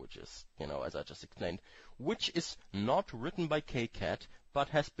 20.5, which is, as I just explained, which is not written by K-Cat, but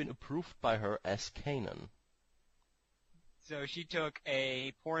has been approved by her as canon. So she took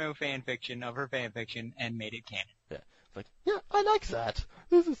a porno fanfiction of her fanfiction and made it canon. Yeah, it's like, yeah, I like that.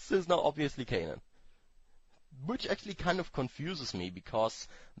 This is now obviously canon. Which actually kind of confuses me, because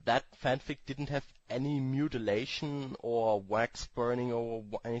that fanfic didn't have any mutilation or wax burning or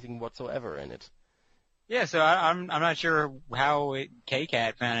anything whatsoever in it. Yeah, so I'm not sure how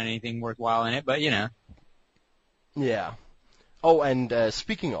K-Cat found anything worthwhile in it, but Yeah. Oh, and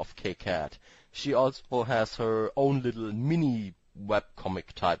speaking of K-Cat, she also has her own little mini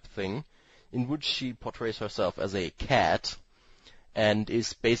webcomic type thing, in which she portrays herself as a cat, and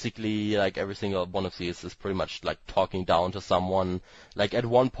is basically, like, every single one of these is pretty much like talking down to someone. Like, at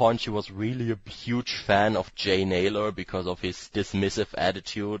one point she was really a huge fan of Jay Naylor because of his dismissive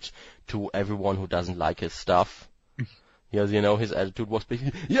attitude to everyone who doesn't like his stuff. Yes, his attitude was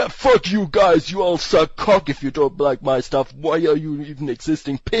basically, yeah, fuck you guys, you all suck cock if you don't like my stuff, why are you even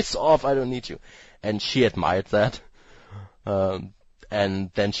existing, piss off, I don't need you. And she admired that.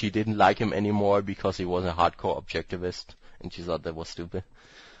 And then she didn't like him anymore because he was a hardcore objectivist, and she thought that was stupid.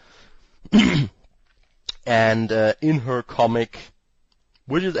 And in her comic,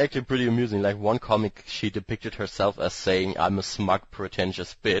 which is actually pretty amusing, like one comic she depicted herself as saying, I'm a smug,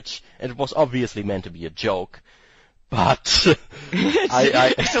 pretentious bitch, and it was obviously meant to be a joke. But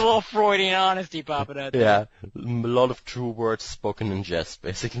it's a little Freudian honesty popping out there. Yeah, a lot of true words spoken in jest,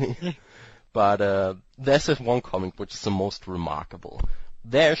 basically. But there's this one comic which is the most remarkable.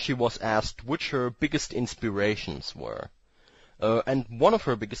 There she was asked which her biggest inspirations were. And one of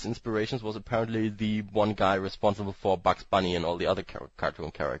her biggest inspirations was apparently the one guy responsible for Bugs Bunny and all the other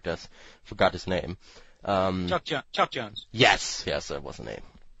cartoon characters. Forgot his name. Chuck Jones. Yes, that was the name.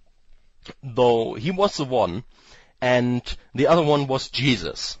 Though he was the one. And the other one was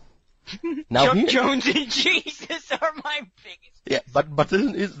Jesus. Now Chuck Jones and Jesus are my biggest. Yeah, but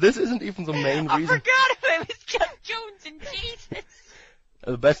this isn't even the main reason. I forgot about it was Chuck Jones and Jesus.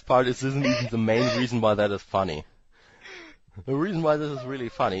 The best part is this isn't even the main reason why that is funny. The reason why this is really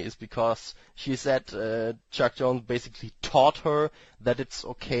funny is because she said Chuck Jones basically taught her that it's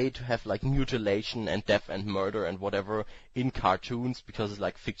okay to have like mutilation and death and murder and whatever in cartoons because it's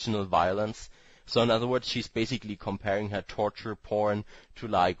like fictional violence. So in other words, she's basically comparing her torture porn to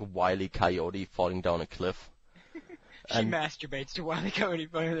like Wile E. Coyote falling down a cliff. She masturbates to Wile E. Coyote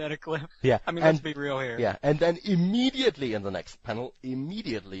falling down a cliff. Yeah. I mean, let's be real here. Yeah, and then immediately in the next panel,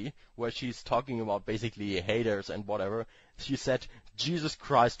 where she's talking about basically haters and whatever, she said, Jesus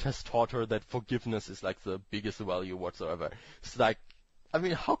Christ has taught her that forgiveness is like the biggest value whatsoever. It's like, I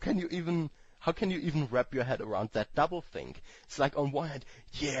mean, how can you even how can you even wrap your head around that double think? It's like on one hand,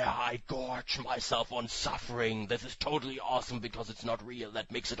 yeah, I gorge myself on suffering. This is totally awesome because it's not real.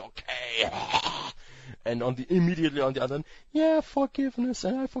 That makes it okay. And immediately on the other hand, yeah, forgiveness,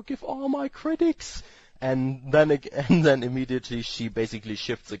 and I forgive all my critics. And then immediately she basically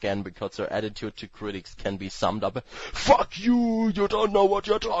shifts again because her attitude to critics can be summed up. Fuck you! You don't know what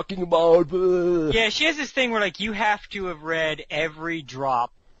you're talking about. Yeah, she has this thing where like you have to have read every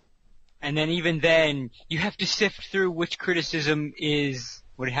drop, and then even then you have to sift through which criticism is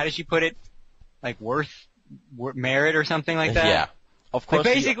how does she put it? Like worth merit or something like that. Yeah, of course.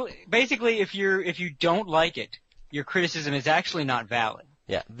 Like basically, if you don't like it, your criticism is actually not valid.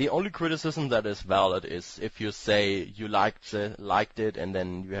 Yeah, the only criticism that is valid is if you say you liked it, and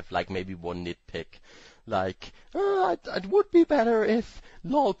then you have like maybe one nitpick, like it would be better if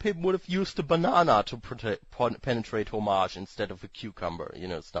Lol Pip would have used a banana to penetrate Homage instead of a cucumber,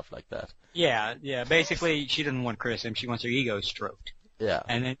 stuff like that. Yeah. Basically, she doesn't want criticism; she wants her ego stroked. Yeah.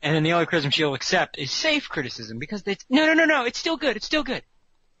 And then the only criticism she'll accept is safe criticism because it's no, it's still good. It's still good.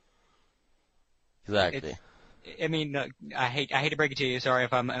 Exactly. I mean, I hate to break it to you. Sorry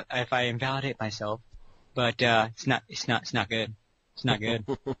if I invalidate myself, but it's not good. It's not good.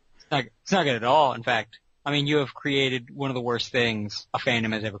 It's not good at all. In fact, I mean, you have created one of the worst things a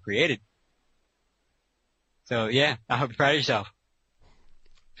fandom has ever created. So yeah, I hope you're proud of yourself.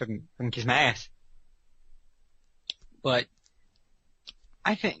 Fucking kiss my ass. But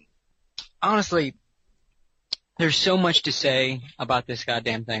I think, honestly, there's so much to say about this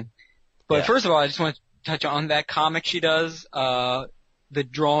goddamn thing. But First of all, I just want to touch on that comic she does. The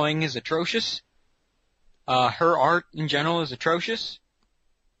drawing is atrocious. Her art in general is atrocious.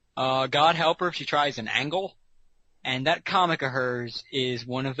 God help her if she tries an angle. And that comic of hers is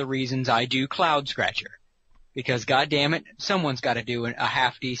one of the reasons I do Cloud Scratcher. Because goddamn it, someone's got to do a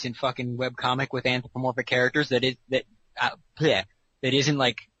half decent fucking webcomic with anthropomorphic characters that isn't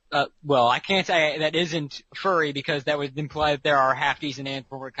like. Well, I can't say that isn't furry because that would imply that there are half-decent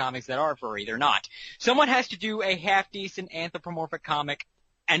anthropomorphic comics that are furry. They're not. Someone has to do a half-decent anthropomorphic comic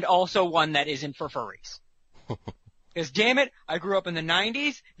and also one that isn't for furries. Because damn it, I grew up in the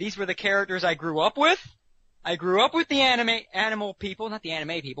 90s. These were the characters I grew up with. I grew up with the animal people, not the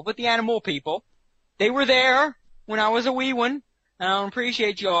anime people, but the animal people. They were there when I was a wee one, and I don't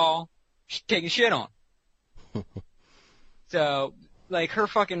appreciate y'all taking shit on. So, like, her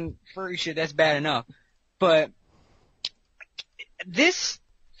fucking furry shit, that's bad enough. But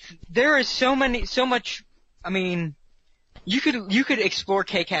there is so much, I mean, you could explore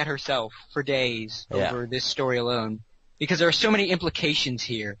K-Cat herself for days over this story alone, because there are so many implications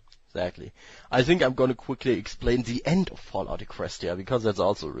here. Exactly. I think I'm going to quickly explain the end of Fallout Equestria, because that's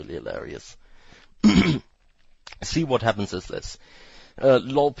also really hilarious. See, what happens is this.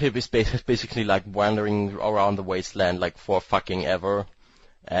 Lol Pip is basically like wandering around the wasteland like for fucking ever,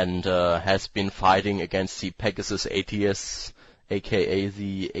 and has been fighting against the Pegasus ATS, aka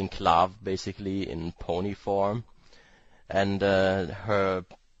the Enclave, basically in pony form. And her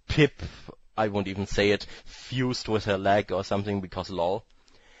Pip, I won't even say it, fused with her leg or something because lol.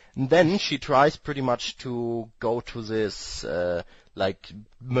 And then she tries pretty much to go to this like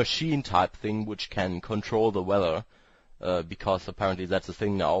machine type thing which can control the weather. Because apparently that's the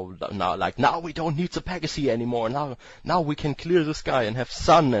thing now we don't need the Pegasus anymore. Now we can clear the sky and have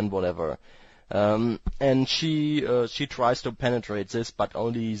sun and whatever. And she tries to penetrate this, but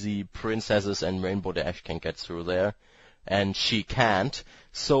only the princesses and Rainbow Dash can get through there. And she can't,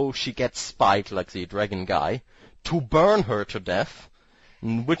 so she gets Spike, like the dragon guy, to burn her to death,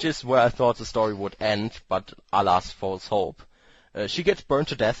 which is where I thought the story would end, but alas, false hope. She gets burned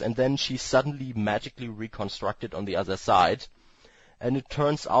to death, and then she's suddenly magically reconstructed on the other side. And it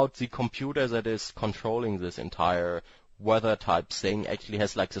turns out the computer that is controlling this entire weather type thing actually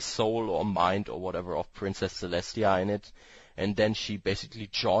has like the soul or mind or whatever of Princess Celestia in it. And then she basically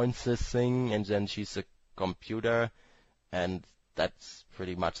joins this thing, and then she's a computer, and that's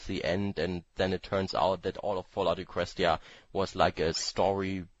pretty much the end. And then it turns out that all of Fallout Equestria was like a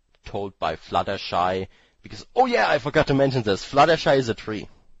story told by Fluttershy. Because, oh yeah, I forgot to mention this. Fluttershy is a tree.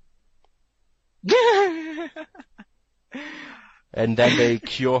 And then they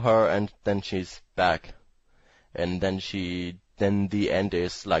cure her, and then she's back. And then the end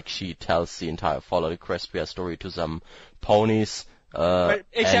is like she tells the entire Fallout Equestria story to some ponies. But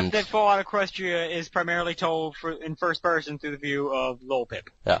except that Fallout Equestria is primarily told in first person through the view of Lol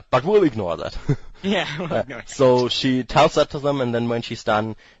Pip. Yeah, but we'll ignore that. Yeah. So she tells that to them, and then when she's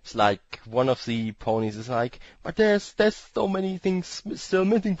done, it's like one of the ponies is like, but there's so many things still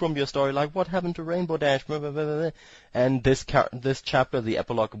missing from your story, like what happened to Rainbow Dash, blah, blah, blah, blah. And this chapter, the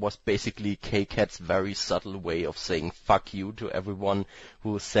epilogue, was basically K-Cat's very subtle way of saying fuck you to everyone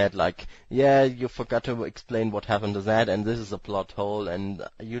who said like, yeah, you forgot to explain what happened to that, and this is a plot hole, and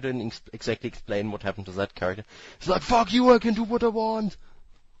you didn't exactly explain what happened to that character. It's like, fuck you, I can do what I want.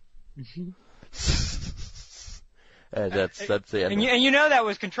 That's the end. And you know that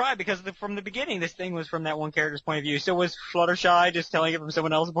was contrived because from the beginning this thing was from that one character's point of view. So was Fluttershy just telling it from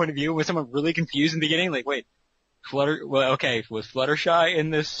someone else's point of view? Was someone really confused in the beginning? Like, wait, was Fluttershy in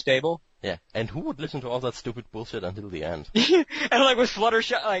this stable? Yeah, and who would listen to all that stupid bullshit until the end? And like, was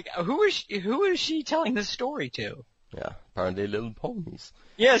Fluttershy like who is she telling this story to? Yeah, apparently little ponies.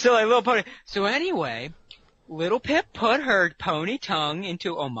 Yeah, so like little pony. So anyway, Little Pip put her pony tongue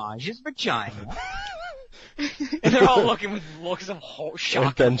into Homage's vagina. And they're all looking with looks of shock.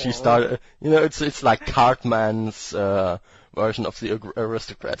 And then she started, it's like Cartman's version of the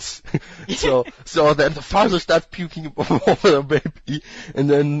aristocrats. so then the father starts puking over the baby, and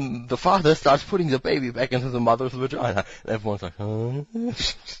then the father starts putting the baby back into the mother's vagina. And everyone's like, huh?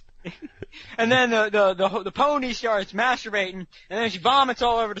 And then the pony starts masturbating, and then she vomits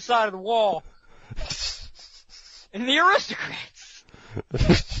all over the side of the wall. And the aristocrats.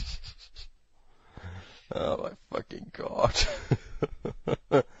 Oh my fucking god.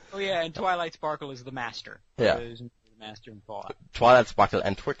 Oh yeah, and Twilight Sparkle is the master. Yeah. The master in Fallout. Twilight Sparkle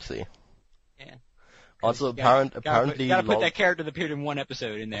and Twixie. Yeah. Also, apparently, gotta put LOL, that character that appeared in one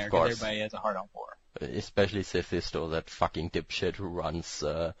episode in there because everybody has a hard on for her. especially Siphisto, that fucking dipshit who runs,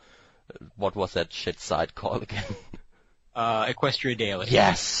 what was that shit site called again? Equestria Daily.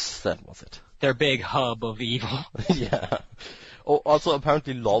 Yes, that was it. Their big hub of evil. Yeah. Oh, also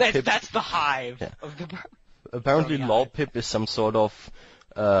apparently LOLPip. That's the hive Yeah. of the. Apparently LOLPip is some sort of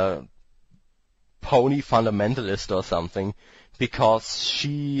pony fundamentalist or something, because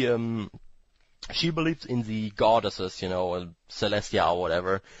she believes in the goddesses, Celestia or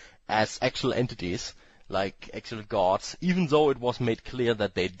whatever, as actual entities, like actual gods, even though it was made clear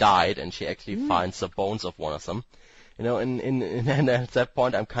that they died, and she actually finds the bones of one of them. And at that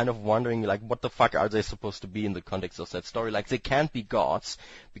point, I'm kind of wondering, like, what the fuck are they supposed to be in the context of that story? Like, they can't be gods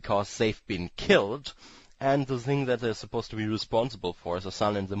because they've been killed, and the thing that they're supposed to be responsible for is the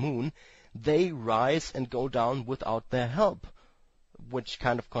sun and the moon. They rise and go down without their help, which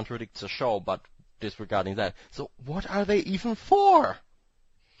kind of contradicts the show, but disregarding that. So, what are they even for?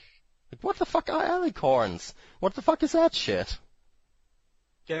 Like, what the fuck are alicorns? What the fuck is that shit?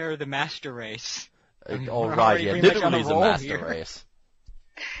 They're the master race. Oh, right, yeah, literally the master race.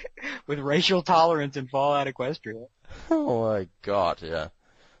 With racial tolerance in Fallout Equestria. Oh my god, yeah.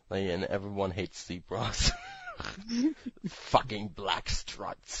 And everyone hates zebras. Fucking black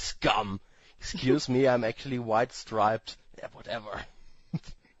striped scum. Excuse me, I'm actually white striped. Yeah, whatever.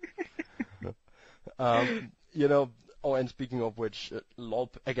 Oh, and speaking of which,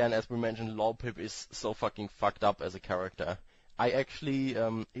 again, as we mentioned, LOLPip is so fucking fucked up as a character. I actually,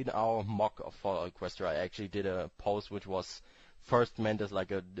 in our mock of Fallout Equestria, I actually did a post which was first meant as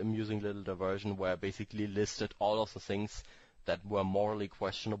like an amusing little diversion, where I basically listed all of the things that were morally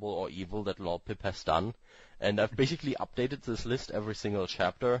questionable or evil that LOLPip has done. And I've basically updated this list every single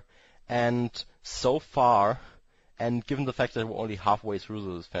chapter. And so far, and given the fact that we're only halfway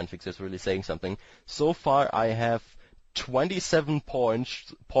through this fanfic that's really saying something, so far I have 27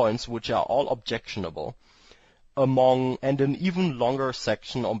 points which are all objectionable. And an even longer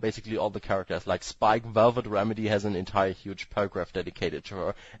section on basically all the characters. Like Spike, Velvet Remedy has an entire huge paragraph dedicated to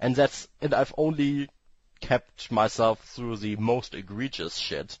her, and I've only kept myself through the most egregious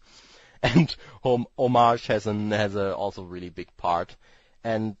shit. And Homage has a also really big part.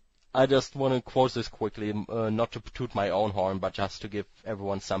 And I just want to quote this quickly, not to toot my own horn, but just to give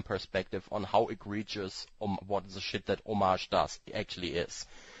everyone some perspective on how egregious what the shit that Homage does actually is.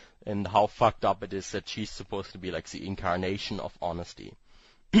 And how fucked up it is that she's supposed to be like the incarnation of honesty.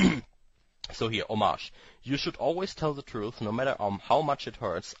 So here, Homage. You should always tell the truth, no matter how much it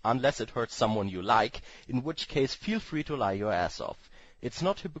hurts, unless it hurts someone you like, in which case feel free to lie your ass off. It's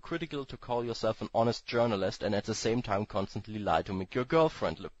not hypocritical to call yourself an honest journalist and at the same time constantly lie to make your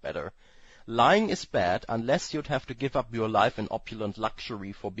girlfriend look better. Lying is bad unless you'd have to give up your life in opulent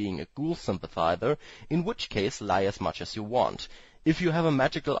luxury for being a ghoul sympathizer, in which case lie as much as you want. If you have a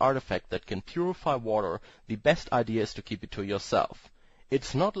magical artifact that can purify water, the best idea is to keep it to yourself.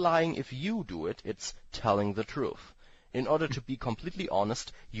 It's not lying if you do it, it's telling the truth. In order to be completely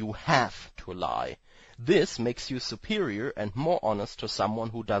honest, you have to lie. This makes you superior and more honest to someone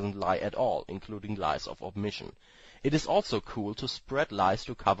who doesn't lie at all, including lies of omission. It is also cool to spread lies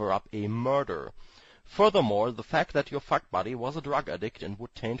to cover up a murder. Furthermore, the fact that your fuck buddy was a drug addict and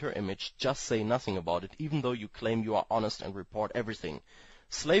would taint her image, just say nothing about it, even though you claim you are honest and report everything.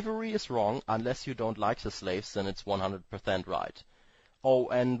 Slavery is wrong. Unless you don't like the slaves, then it's 100% right. Oh,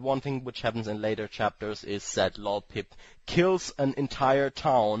 and one thing which happens in later chapters is that Lol Pip kills an entire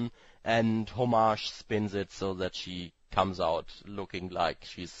town, and Homage spins it so that she comes out looking like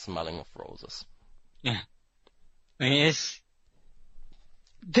she's smelling of roses. Yeah. I mean,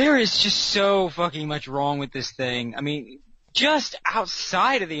 there is just so fucking much wrong with this thing. I mean, just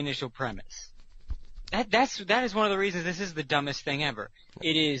outside of the initial premise. That is one of the reasons this is the dumbest thing ever.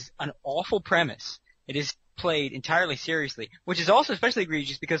 It is an awful premise. It is played entirely seriously, which is also especially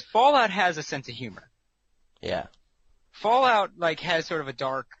egregious because Fallout has a sense of humor. Yeah. Fallout, has sort of a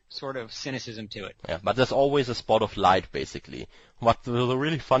dark sort of cynicism to it. Yeah, but there's always a spot of light, basically. What the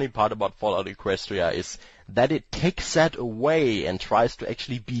really funny part about Fallout Equestria is that it takes that away and tries to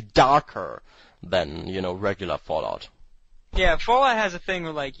actually be darker than, regular Fallout. Yeah, Fallout has a thing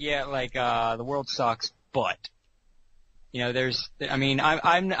where, the world sucks, but,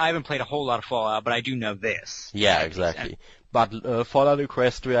 I haven't played a whole lot of Fallout, but I do know this. Yeah, exactly. But Fallout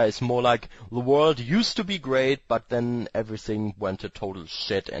Equestria is more like the world used to be great, but then everything went to total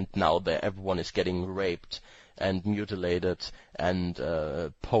shit, and now everyone is getting raped and mutilated and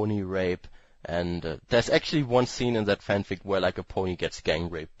pony rape. And there's actually one scene in that fanfic where a pony gets gang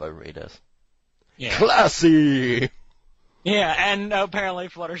raped by raiders. Yeah. Classy! Yeah, and apparently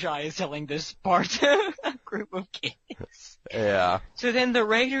Fluttershy is telling this part to a group of kids. Yeah. So then the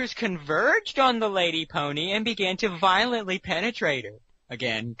raiders converged on the lady pony and began to violently penetrate her.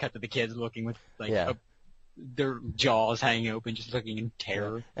 Again, cut to the kids looking with, their jaws hanging open, just looking in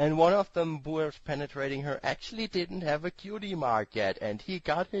terror. And one of them who was penetrating her actually didn't have a cutie mark yet, and he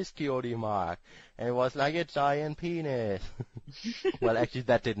got his cutie mark. And it was like a giant penis. Well, actually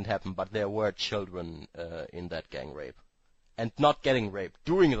that didn't happen, but there were children in that gang rape. And not getting raped,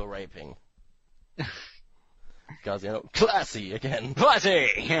 doing the raping. Because, classy again. Classy!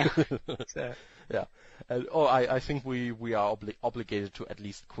 So. Yeah. I think we are obligated to at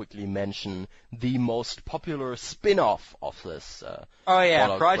least quickly mention the most popular spin-off of this.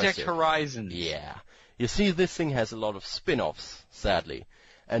 Project question. Horizon. Yeah. You see, this thing has a lot of spin-offs, sadly.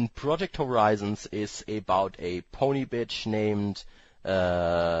 And Project Horizons is about a pony bitch named...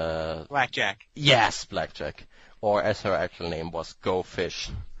 Blackjack. Yes, Blackjack. Or as her actual name was, Go Fish.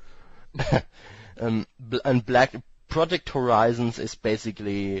 And Project Horizons is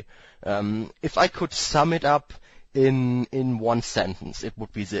basically, if I could sum it up in one sentence, it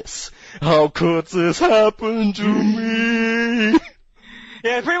would be this: how could this happen to me?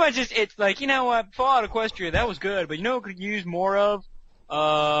 Yeah, pretty much it's like, what, Fallout Equestria, that was good, but what could use more of?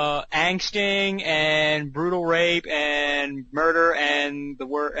 Angsting and brutal rape and murder and the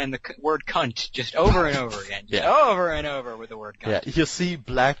word cunt just over and over again. Over and over with the word cunt. Yeah, you see,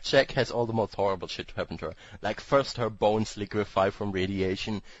 Blackjack has all the most horrible shit to happen to her. Like, first her bones liquefy from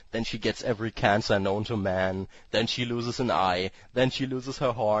radiation, then she gets every cancer known to man, then she loses an eye, then she loses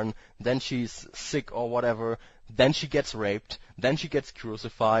her horn, then she's sick or whatever, then she gets raped, then she gets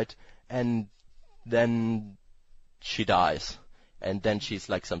crucified, and then she dies. And then she's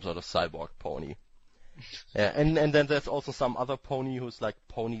like some sort of cyborg pony. Yeah, and then there's also some other pony who's like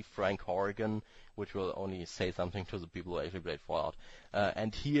Pony Frank Horrigan, which will only say something to the people who actually played Fallout.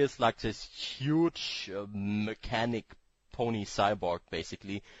 And he is like this huge mechanic pony cyborg,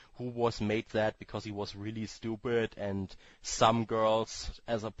 basically, who was made that because he was really stupid, and some girls,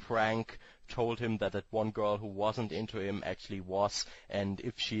 as a prank, told him that one girl who wasn't into him actually was, and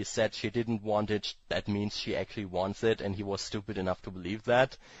if she said she didn't want it, that means she actually wants it, and he was stupid enough to believe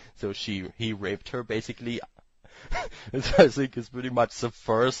that, so he raped her, basically. I think is pretty much the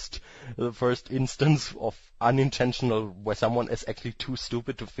first instance of unintentional where someone is actually too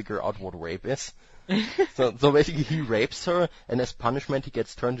stupid to figure out what rape is. So basically he rapes her, and as punishment he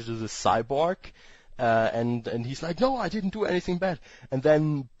gets turned into this cyborg, and he's like, no, I didn't do anything bad. And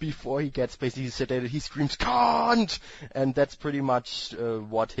then before he gets basically sedated, he screams, "Can't!" And that's pretty much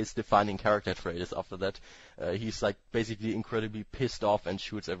what his defining character trait is after that. He's like basically incredibly pissed off and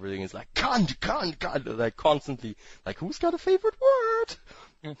shoots everything. He's like, "Can't!" Like constantly, like, who's got a favorite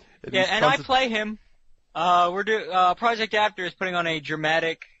word? And I play him. Project After is putting on a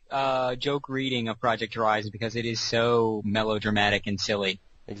dramatic joke reading of Project Horizon because it is so melodramatic and silly.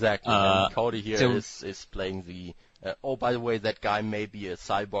 Exactly. And Cody here is playing the... by the way, that guy may be a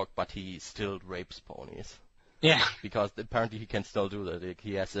cyborg, but he still rapes ponies. Yeah. Because apparently he can still do that.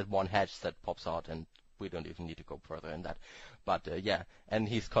 He has that one hatch that pops out, and we don't even need to go further in that. But yeah, and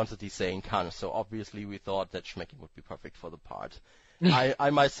he's constantly saying "Khan," so obviously we thought that Schmecken would be perfect for the part. I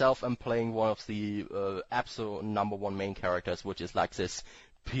myself am playing one of the absolute number one main characters, which is like this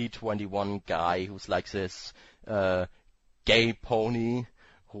P-21 guy who's like this gay pony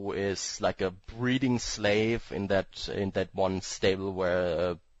who is like a breeding slave in that one stable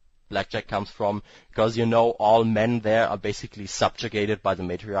where Blackjack comes from, because all men there are basically subjugated by the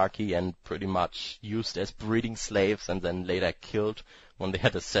matriarchy and pretty much used as breeding slaves and then later killed when they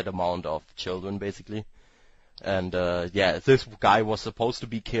had a set amount of children, basically. And this guy was supposed to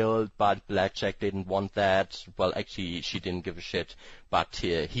be killed, but Blackjack didn't want that. Well, actually, she didn't give a shit, but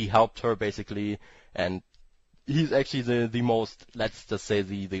he helped her basically, and he's actually the most, let's just say,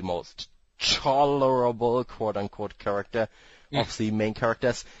 the most tolerable, quote-unquote, character of the main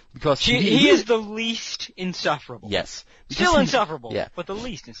characters, because he is the least insufferable. Yes. Still insufferable, but the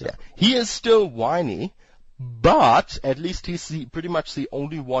least insufferable. Yeah. He is still whiny, but at least he's pretty much the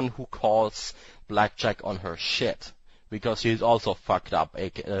only one who calls Blackjack on her shit, because she's also fucked up,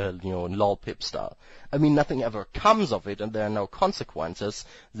 lol pip style. I mean, nothing ever comes of it, and there are no consequences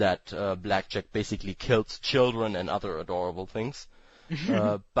that Blackjack basically kills children and other adorable things.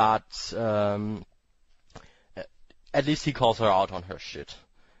 But at least he calls her out on her shit.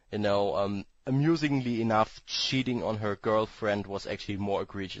 Amusingly enough, cheating on her girlfriend was actually more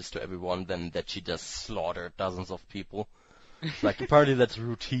egregious to everyone than that she just slaughtered dozens of people. Like, apparently that's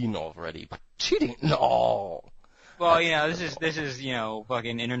routine already, but cheating, no! Well, this is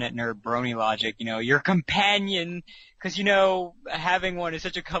fucking internet nerd brony logic, your companion, because, having one is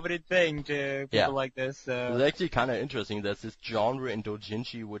such a coveted thing to people like this. It's actually kind of interesting. There's this genre in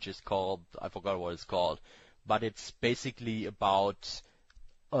doujinshi which is called, I forgot what it's called, but it's basically about,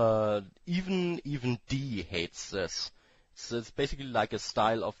 even D hates this. So it's basically like a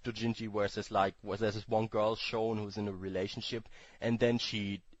style of doujinshi where there's this one girl shown who's in a relationship, and then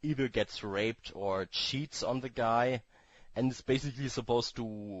she either gets raped or cheats on the guy, and it's basically supposed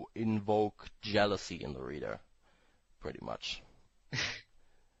to invoke jealousy in the reader, pretty much.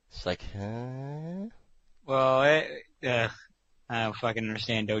 It's like, huh? Well, I don't fucking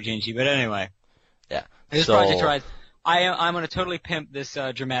understand doujinshi, but anyway. Yeah. This Project Horizon, I'm gonna totally pimp this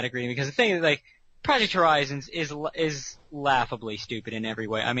dramatic reading, because the thing is, like, Project Horizons is laughably stupid in every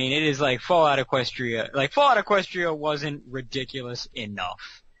way. I mean, it is like Fallout Equestria. Like, Fallout Equestria wasn't ridiculous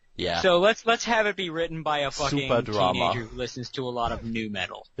enough. Yeah. So let's have it be written by a fucking Super drama. teenager who listens to a lot of new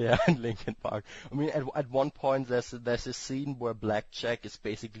metal. Yeah, in Linkin Park. I mean, at one point there's a scene where Blackjack is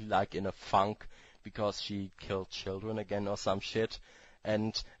basically like in a funk because she killed children again or some shit.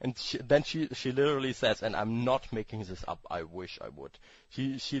 And then she literally says, and I'm not making this up, I wish I would.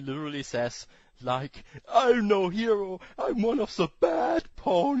 She literally says, like, I'm no hero, I'm one of the bad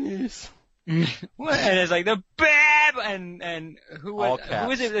ponies. And it's like, the bad, and who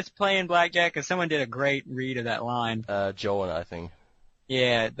is it that's playing Blackjack? Because someone did a great read of that line. Joan, I think.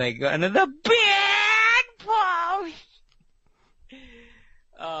 Yeah, they go, and then the bad pony.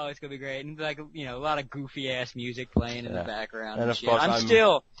 Oh, it's gonna be great, and like, a lot of goofy ass music playing in the background. And of shit. course,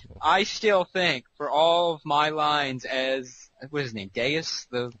 I still think, for all of my lines as, what's his name, Deus?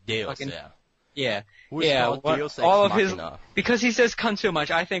 Deus, fucking, yeah. Deus all of his, because he says cunt so much,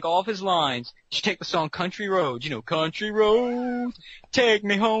 I think all of his lines should take the song Country Roads, Country Roads, take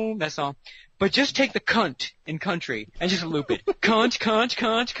me home, that song. But just take the cunt in country and just loop it. Cunt, cunt,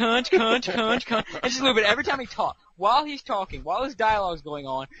 cunt, cunt, cunt, cunt, cunt. And just loop it every time he talks. While he's talking, while his dialogue's going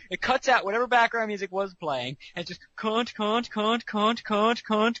on, it cuts out whatever background music was playing, and it's just cunt, cunt, cunt, cunt, cunt,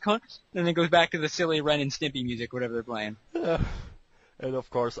 cunt, cunt. And then it goes back to the silly Ren and Stimpy music, whatever they're playing. And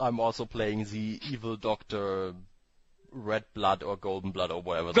of course, I'm also playing the evil Dr. Red Blood or Golden Blood or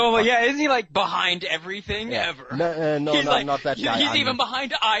whatever. Isn't he like behind everything ever? Not that guy. He's even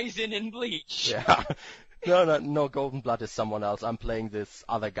behind Aizen in Bleach. Yeah. No, Golden Blood is someone else. I'm playing this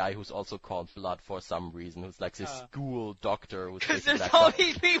other guy who's also called Blood for some reason, who's like this school doctor. Because there's all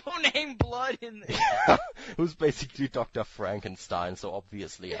these people named Blood in there. Who's basically Dr. Frankenstein, so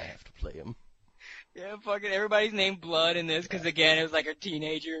obviously I have to play him. Yeah, fucking everybody's named Blood in this, because again, it was like a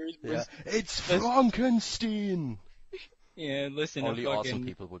teenager. It's Frankenstein! Yeah, listen. Only awesome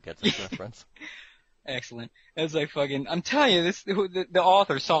people would get this reference. Excellent. It was like fucking, I'm telling you, the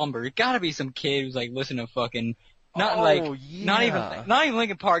author, Somber, gotta be some kid who's like listening to fucking, not even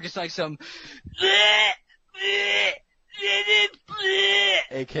Linkin Park, just like some,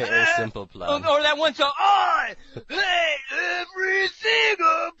 AKA Simple Plan. Or that one song, I hate everything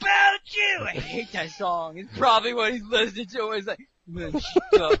about you. I hate that song. It's probably what he's listening to. It's like, When she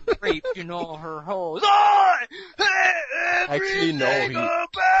got raped and all her hoes. I have Actually, no, everything he-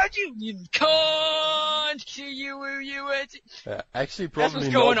 about you cunt to you. Actually, That's probably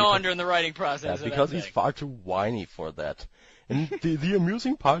what's no, going because- on during the writing process. Yeah, of because that he's thing. far too whiny for that. And the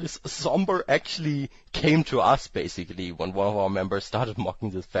amusing part is Somber actually came to us basically when one of our members started mocking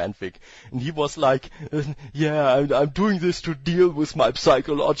this fanfic, and he was like, "Yeah, I'm doing this to deal with my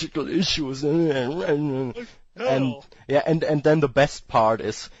psychological issues." And yeah, and then the best part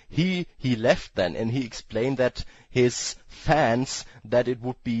is he left then, and he explained that his fans, that it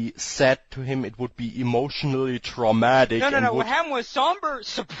would be sad to him, it would be emotionally traumatic. No. and What would- happened was Somber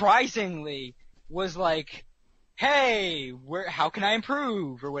surprisingly was like, "Hey, how can I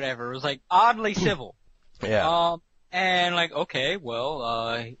improve?" or whatever. It was like oddly civil. Yeah. And like, okay,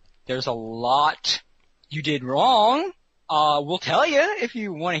 well, there's a lot you did wrong. We'll tell you if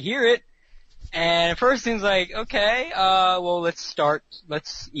you want to hear it. And at first things like, okay, well,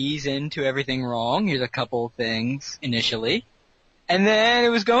 let's ease into everything wrong. Here's a couple of things initially. And then it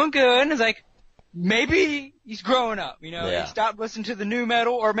was going good, and it's like, maybe he's growing up, Yeah. He stopped listening to the new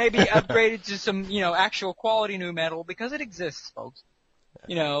metal, or maybe upgraded to some, actual quality new metal, because it exists, folks.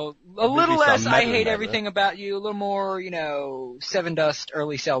 A little less, some I metal hate metal. everything about you, a little more, Seven Dust,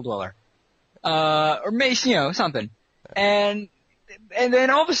 early Cell Dweller. Or Mace, something. And then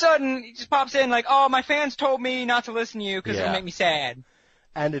all of a sudden, he just pops in like, "Oh, my fans told me not to listen to you because Yeah. it'll make me sad."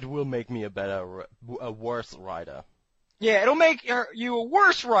 And it will make me a worse writer. Yeah, it'll make you a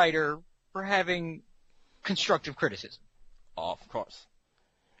worse writer for having constructive criticism. Of course.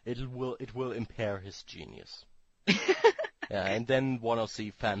 It will impair his genius. Yeah, and then one of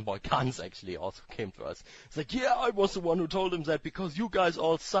the fanboy cons actually also came to us. It's like, yeah, I was the one who told him that because you guys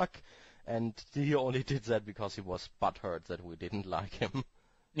all suck. And he only did that because he was butthurt that we didn't like him.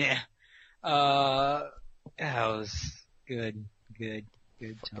 Yeah. That was good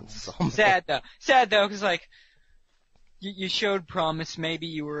times. Somber. Sad though, because like, you showed promise. Maybe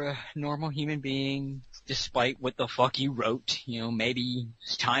you were a normal human being, despite what the fuck you wrote. Maybe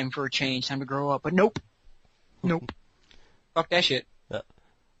it's time for a change, time to grow up. But nope. Fuck that shit. Like,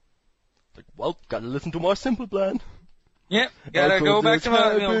 well, gotta listen to more Simple Plan. Yep, gotta go back to my.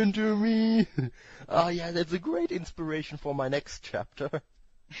 Happened to me. Oh yeah, that's a great inspiration for my next chapter.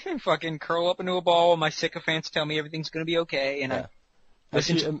 Fucking curl up into a ball, and my sycophants tell me everything's gonna be okay, and Yeah. I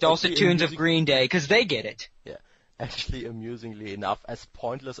listen Actually, to dulcet actually tunes of amusing- Green Day, because they get it. Yeah. Actually, amusingly enough, as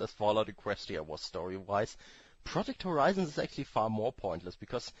pointless as Fallout Equestria was story-wise, Project Horizon is actually far more pointless,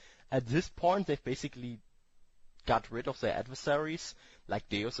 because at this point they've basically got rid of their adversaries, like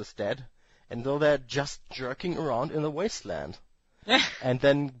Deus is dead, and so they're just jerking around in the wasteland. And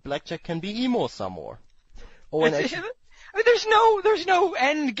then Blackjack can be emo some more. Oh, and actually, I mean, there's no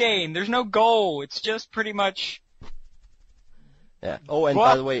end game, there's no goal. It's just pretty much yeah. Oh, and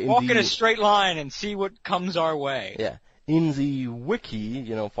by the way, walk in a straight line and see what comes our way. Yeah. In the wiki,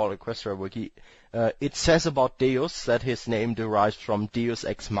 Fallout Equestria wiki, it says about Deus that his name derives from Deus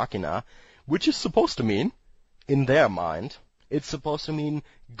Ex Machina, which is supposed to mean, in their mind, it's supposed to mean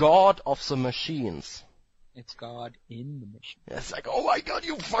God of the Machines. It's God in the mission. It's like, oh my god,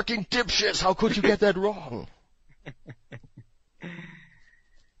 you fucking dipshits, how could you get that wrong?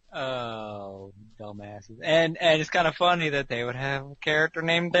 Oh, dumbasses. And it's kind of funny that they would have a character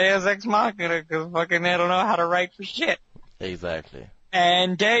named Deus Ex Machina, because fucking they don't know how to write for shit. Exactly.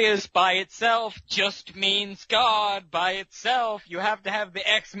 And Deus by itself just means God by itself. You have to have the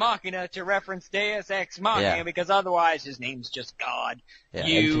Ex Machina to reference Deus Ex Machina, Yeah. because otherwise his name's just God. Yeah,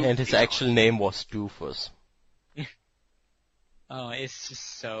 You- and his actual name was Doofus. Oh, it's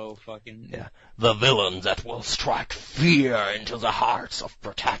just so fucking... Yeah. The villain that will strike fear into the hearts of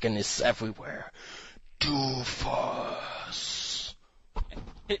protagonists everywhere. Doofus.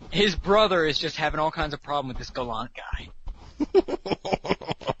 His brother is just having all kinds of problem with this Gallant guy.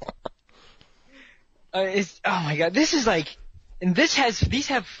 Oh my god, this is like, and these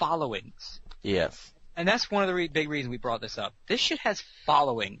have followings. Yes. And that's one of the big reasons we brought this up. This shit has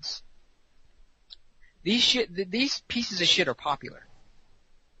followings. These pieces of shit are popular.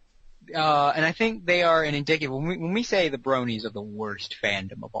 And I think they are an indicative, when we say the bronies are the worst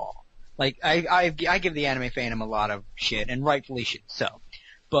fandom of all. Like, I give the anime fandom a lot of shit, and rightfully so.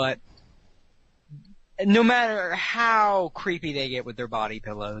 But, no matter how creepy they get with their body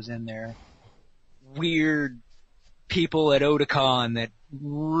pillows and their weird people at Otakon that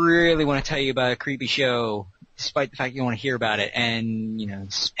really want to tell you about a creepy show, despite the fact you want to hear about it,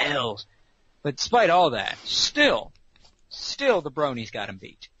 and, spells. But despite all that, still the bronies got him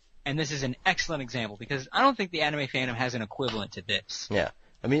beat. And this is an excellent example, because I don't think the anime fandom has an equivalent to this. Yeah.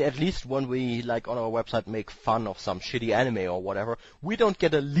 I mean, at least when we, like, on our website make fun of some shitty anime or whatever, we don't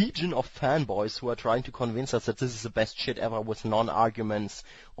get a legion of fanboys who are trying to convince us that this is the best shit ever with non-arguments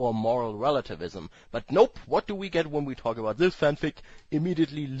or moral relativism. But nope, what do we get when we talk about this fanfic?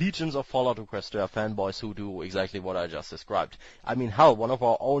 Immediately legions of Fallout Equestria fanboys who do exactly what I just described. I mean, hell, one of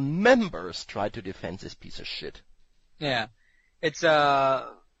our own members tried to defend this piece of shit. Yeah. It's,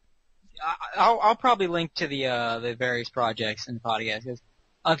 I'll probably link to the various projects in the podcast, 'cause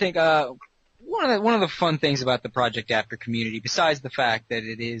I think one of the fun things about the Project After community, besides the fact that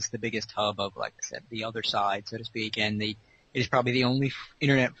it is the biggest hub of, like I said, the other side, so to speak, and it is probably the only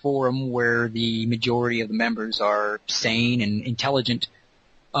internet forum where the majority of the members are sane and intelligent,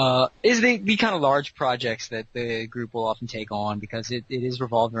 is the kind of large projects that the group will often take on, because it is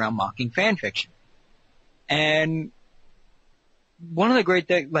revolved around mocking fan fiction. And one of the great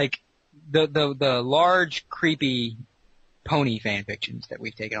things, like the large creepy pony fan fictions that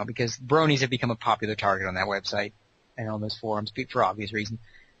we've taken on, because bronies have become a popular target on that website and on those forums for obvious reasons.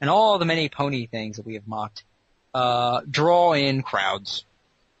 And all the many pony things that we have mocked draw in crowds.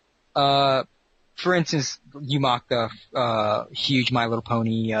 For instance, you mocked the huge My Little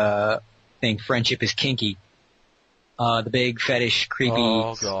Pony thing, Friendship is Kinky. The big fetish, creepy,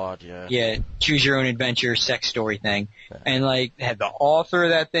 oh god, yeah. Yeah, choose your own adventure, sex story thing. Yeah. And like, had the author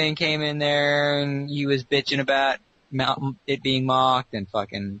of that thing came in there and he was bitching about it being mocked, and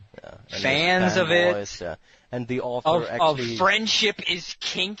fucking fans of it. Yeah. And the author of Friendship is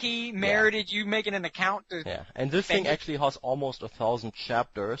Kinky merited you making an account to... Yeah, and this thing actually has almost 1,000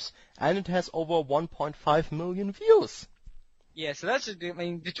 chapters, and it has over 1.5 million views. Yeah, so that's, I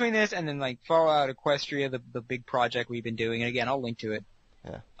mean, between this and then, like, Fallout Equestria, the big project we've been doing, and again, I'll link to it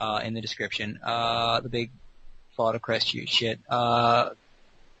in the description, the big Fallout Equestria shit,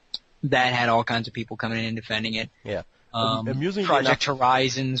 that had all kinds of people coming in and defending it. Yeah. Amusingly Project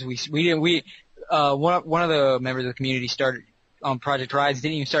Horizons, one of the members of the community started on Project Horizons,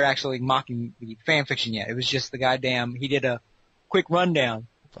 didn't even start actually mocking the fan fiction yet. It was just he did a quick rundown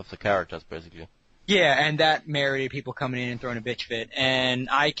of the characters, basically. Yeah, and that merited people coming in and throwing a bitch fit. And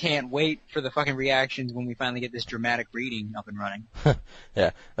I can't wait for the fucking reactions when we finally get this dramatic reading up and running.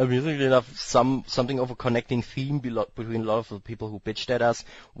 Yeah, amusingly enough, something of a connecting theme between a lot of the people who bitched at us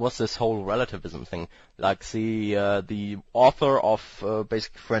was this whole relativism thing. Like the author of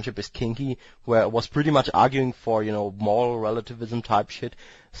Basic Friendship is Kinky, where was pretty much arguing for, moral relativism type shit.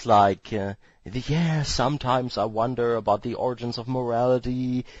 It's like, sometimes I wonder about the origins of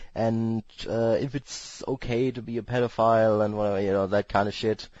morality and if it's okay to be a pedophile and whatever, that kind of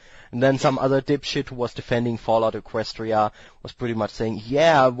shit. And then some other dipshit who was defending Fallout Equestria was pretty much saying,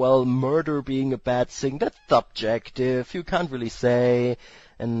 murder being a bad thing, that's subjective, you can't really say.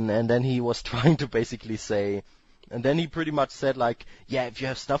 And then he was trying to basically say... And then he pretty much said, like, if you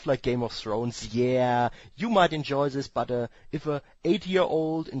have stuff like Game of Thrones, you might enjoy this, but if a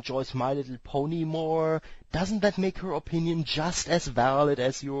 8-year-old enjoys My Little Pony more, doesn't that make her opinion just as valid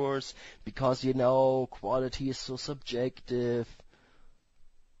as yours? Because, quality is so subjective.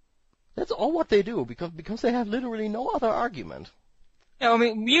 That's all what they do, because they have literally no other argument. Yeah, I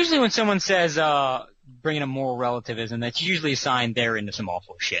mean, usually when someone says bringing a moral relativism, that's usually a sign they're into some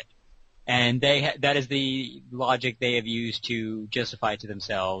awful shit. And that is the logic they have used to justify to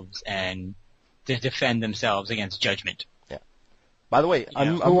themselves and to defend themselves against judgment. Yeah. By the way,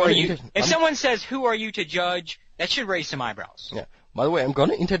 if someone says, "Who are you to judge?" that should raise some eyebrows. Yeah. By the way, I'm going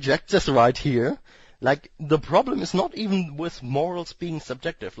to interject this right here. Like, the problem is not even with morals being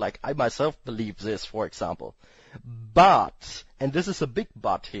subjective. Like, I myself believe this, for example. But, and this is a big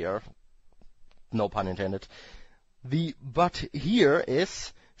but here, no pun intended, the but here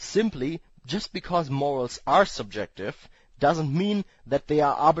is... Simply, just because morals are subjective doesn't mean that they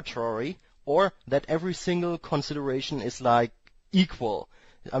are arbitrary or that every single consideration is, like, equal.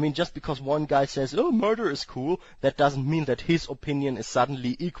 I mean, just because one guy says, murder is cool, that doesn't mean that his opinion is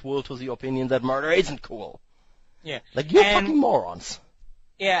suddenly equal to the opinion that murder isn't cool. Yeah. Like, you're fucking morons.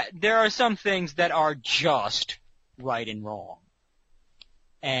 Yeah, there are some things that are just right and wrong.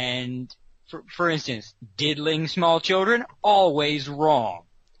 And, for instance, diddling small children, always wrong.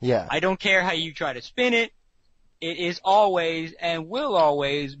 Yeah. I don't care how you try to spin it. It is always and will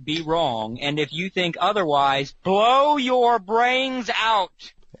always be wrong. And if you think otherwise, blow your brains out.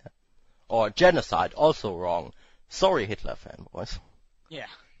 Yeah. Or genocide, also wrong. Sorry, Hitler fanboys. Yeah.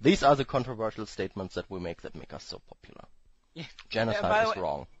 These are the controversial statements that we make that make us so popular. Yeah. Genocide is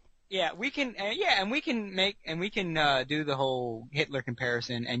wrong. Yeah, we can. And we can do the whole Hitler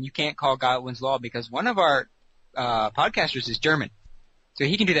comparison. And you can't call Godwin's Law because one of our podcasters is German. So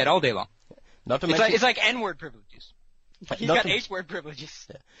he can do that all day long. Not to mention, it's like N-word privileges. He's got H-word privileges.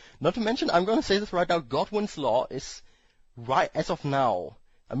 Yeah. Not to mention, I'm going to say this right now, Godwin's Law is, right as of now,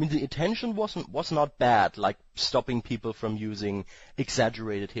 I mean, the intention was not bad, like stopping people from using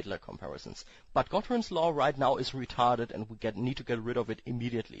exaggerated Hitler comparisons. But Godwin's Law right now is retarded, and we need to get rid of it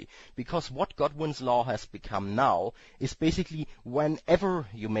immediately. Because what Godwin's Law has become now is basically whenever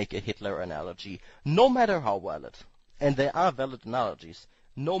you make a Hitler analogy, no matter how valid, and there are valid analogies,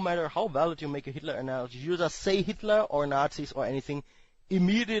 no matter how valid you make a Hitler analogy, you just say Hitler or Nazis or anything,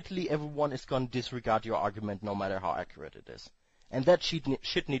 immediately everyone is going to disregard your argument no matter how accurate it is. And that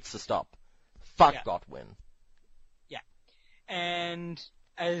shit needs to stop. Fuck Godwin. Yeah. And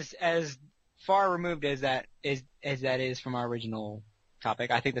as far removed as that is from our original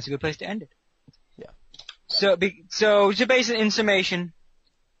topic, I think that's a good place to end it. Yeah. So to base it in summation,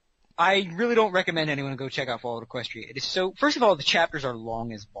 I really don't recommend anyone go check out Fallout Equestria. It is so, first of all, the chapters are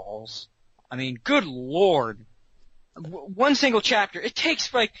long as balls. I mean, good lord. One single chapter, it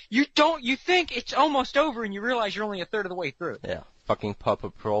takes like, you think it's almost over and you realize you're only a third of the way through. Yeah, fucking purple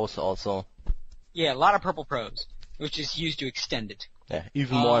prose also. Yeah, a lot of purple prose, which is used to extend it. Yeah,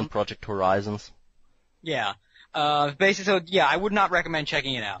 even more in Project Horizons. Yeah. Basically, so yeah, I would not recommend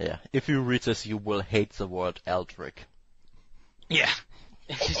checking it out. Yeah, if you read this, you will hate the word Eldrick. Yeah.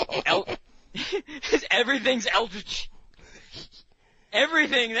 Everything's Eldritch.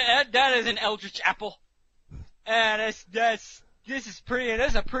 Everything, that is an Eldritch apple. And this is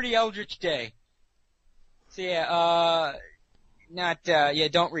a pretty Eldritch day. So yeah,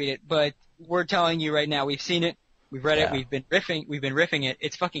 don't read it, but we're telling you right now, we've seen it, we've read it, we've been riffing it,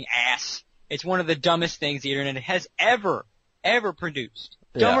 it's fucking ass. It's one of the dumbest things the internet has ever produced.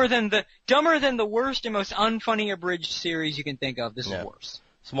 Dumber than the worst and most unfunny abridged series you can think of. This is worse.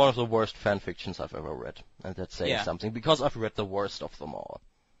 It's one of the worst fan fictions I've ever read, and that's saying something, because I've read the worst of them all.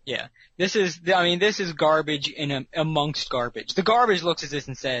 Yeah. This is garbage amongst garbage. The garbage looks at this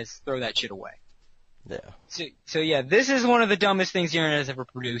and says, throw that shit away. Yeah. So yeah, this is one of the dumbest things the internet has ever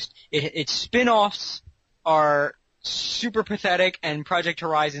produced. Its spin-offs are super pathetic, and Project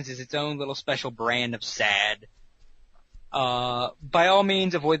Horizons is its own little special brand of sad. By all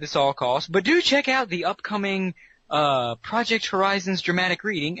means, avoid this at all costs, but do check out the upcoming, Project Horizons dramatic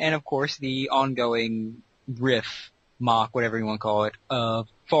reading, and of course the ongoing mock, whatever you want to call it, of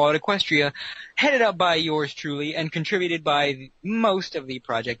Fallout Equestria, headed up by yours truly and contributed by most of the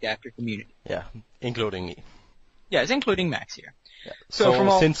Project After community. Yeah, including me. Yes, including Max here. Yeah.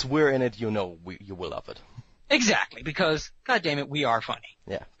 So since we're in it, you will love it. Exactly, because, god damn it, we are funny.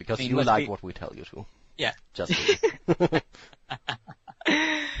 Yeah, because you like what we tell you to. Yeah. Just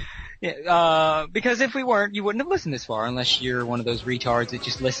Yeah, because if we weren't, you wouldn't have listened this far, unless you're one of those retards that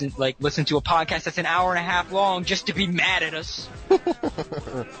just listen to a podcast that's an hour and a half long just to be mad at us.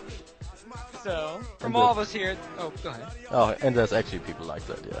 So, from all of us here, go ahead. Oh, and there's actually people like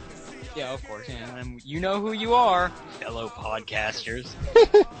that, yeah. Yeah, of course, yeah, and you know who you are, fellow podcasters.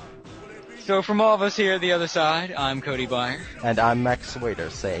 So from all of us here at the other side, I'm Cody Byer. And I'm Max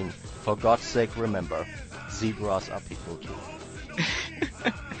Wader saying, for God's sake, remember, zebras are people too.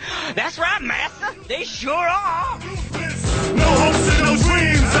 That's right, Master. They sure are. No hopes and no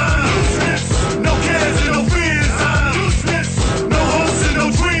dreams. No cares and no fears. No hopes and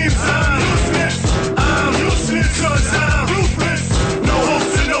no dreams. I'm useless 'cause I'm ruthless. No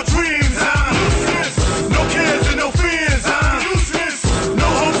hopes and no dreams. No cares and no fears. I'm useless. No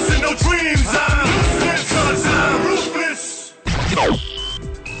hopes and no dreams. I'm useless 'cause I'm ruthless.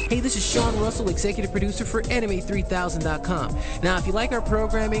 Hey, this is Sean Russell, executive producer for Anime3000.com. Now, if you like our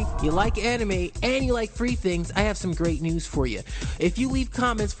programming, you like anime, and you like free things, I have some great news for you. If you leave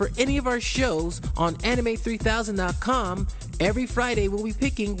comments for any of our shows on Anime3000.com, every Friday we'll be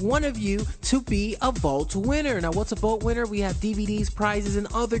picking one of you to be a Vault winner. Now, what's a Vault winner? We have DVDs, prizes, and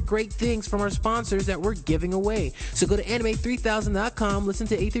other great things from our sponsors that we're giving away. So go to Anime3000.com, listen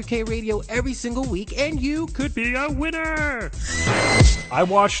to A3K Radio every single week, and you could be a winner! I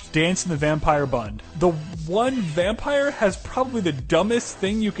watched Dance in the Vampire Bund. The one vampire has probably the dumbest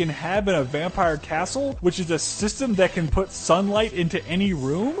thing you can have in a vampire castle, which is a system that can put sunlight into any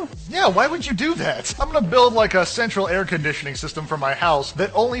room. Yeah, why would you do that? I'm gonna build like a central air conditioning system for my house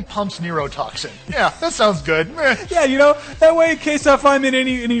that only pumps neurotoxin. Yeah, that sounds good. Yeah, that way in case if I'm in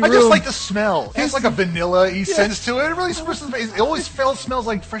any room. I just like the smell. It has like a vanilla-y sense to it. It really it always smells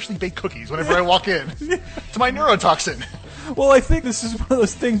like freshly baked cookies whenever I walk in. It's my neurotoxin. Well, I think this is one of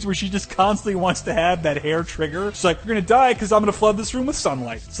those things where she just constantly wants to have that hair trigger. She's like, you're going to die because I'm going to flood this room with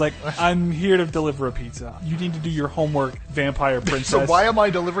sunlight. It's like, I'm here to deliver a pizza. You need to do your homework, vampire princess. So why am I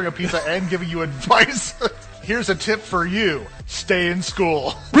delivering a pizza and giving you advice? Here's a tip for you. Stay in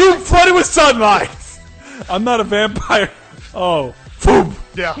school. Room flooded with sunlight! I'm not a vampire. Oh. Boom.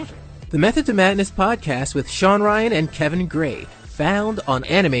 Yeah. The Method to Madness podcast with Sean Ryan and Kevin Gray, found on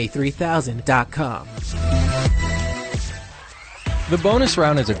anime3000.com. The bonus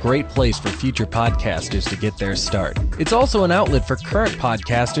round is a great place for future podcasters to get their start. It's also an outlet for current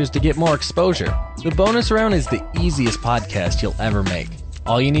podcasters to get more exposure. The bonus round is the easiest podcast you'll ever make.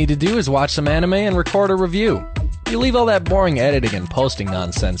 All you need to do is watch some anime and record a review. You leave all that boring editing and posting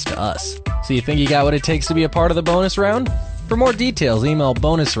nonsense to us. So you think you got what it takes to be a part of the bonus round? For more details, email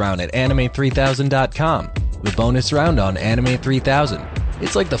bonusround@anime3000.com. The bonus round on Anime 3000.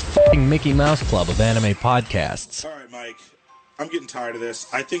 It's like the f***ing Mickey Mouse Club of anime podcasts. All right, Mike. I'm getting tired of this.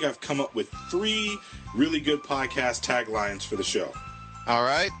 I think I've come up with 3 really good podcast taglines for the show. All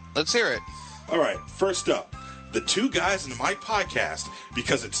right, let's hear it. All right, first up, the 2 guys in the Mike podcast,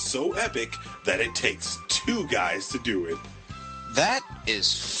 because it's so epic that it takes 2 guys to do it. That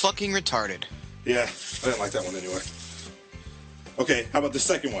is fucking retarded. Yeah, I didn't like that one anyway. Okay, how about the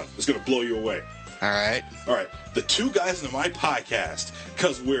second one? It's going to blow you away. All right. All right, the 2 guys in the Mike podcast,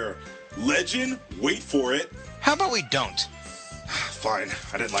 because we're legend, wait for it. How about we don't? Fine,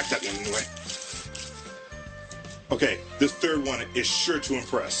 I didn't like that one anyway. Okay, this third one is sure to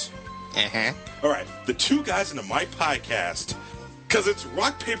impress. Uh-huh. All right, the 2 guys in the My Podcast, because it's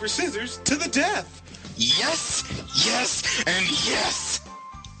rock, paper, scissors to the death. Yes, yes, and yes.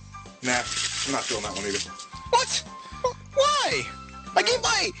 Nah, I'm not feeling that one either. What? Why? I gave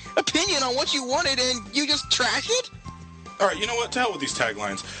my opinion on what you wanted and you just trash it? All right, you know what? To hell with these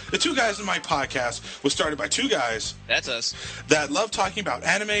taglines. The 2 guys in My Podcast was started by 2 guys. That's us. That love talking about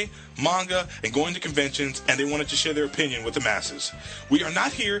anime, manga, and going to conventions, and they wanted to share their opinion with the masses. We are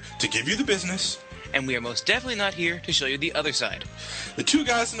not here to give you the business. And we are most definitely not here to show you the other side. The 2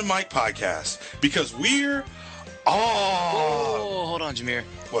 guys in the Mike Podcast, because we're Oh, hold on, Jameer.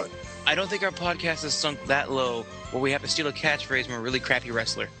 What? I don't think our podcast is sunk that low where we have to steal a catchphrase from a really crappy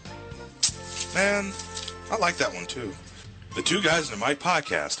wrestler. Man, I like that one too. The 2 guys in the Mike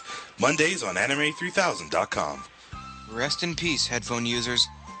Podcast, Mondays on anime3000.com. Rest in peace, headphone users.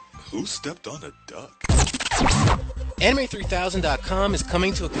 Who stepped on a duck? Anime3000.com is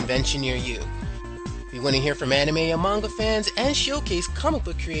coming to a convention near you. We want to hear from anime and manga fans and showcase comic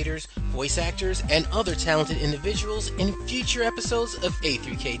book creators, voice actors, and other talented individuals in future episodes of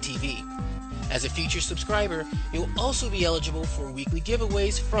A3K TV. As a future subscriber, you'll also be eligible for weekly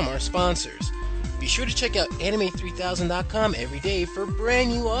giveaways from our sponsors. Be sure to check out Anime3000.com every day for brand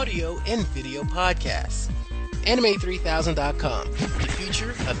new audio and video podcasts. Anime3000.com, the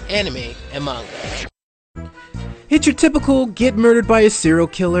future of anime and manga. It's your typical get murdered by a serial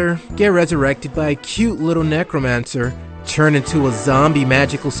killer, get resurrected by a cute little necromancer, turn into a zombie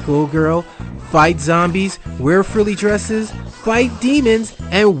magical schoolgirl, fight zombies, wear frilly dresses, fight demons,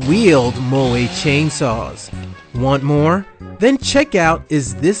 and wield moe chainsaws. Want more? Then check out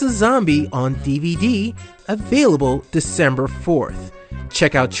Is This a Zombie on DVD, available December 4th.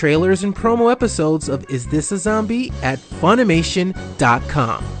 Check out trailers and promo episodes of Is This a Zombie at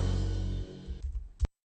Funimation.com.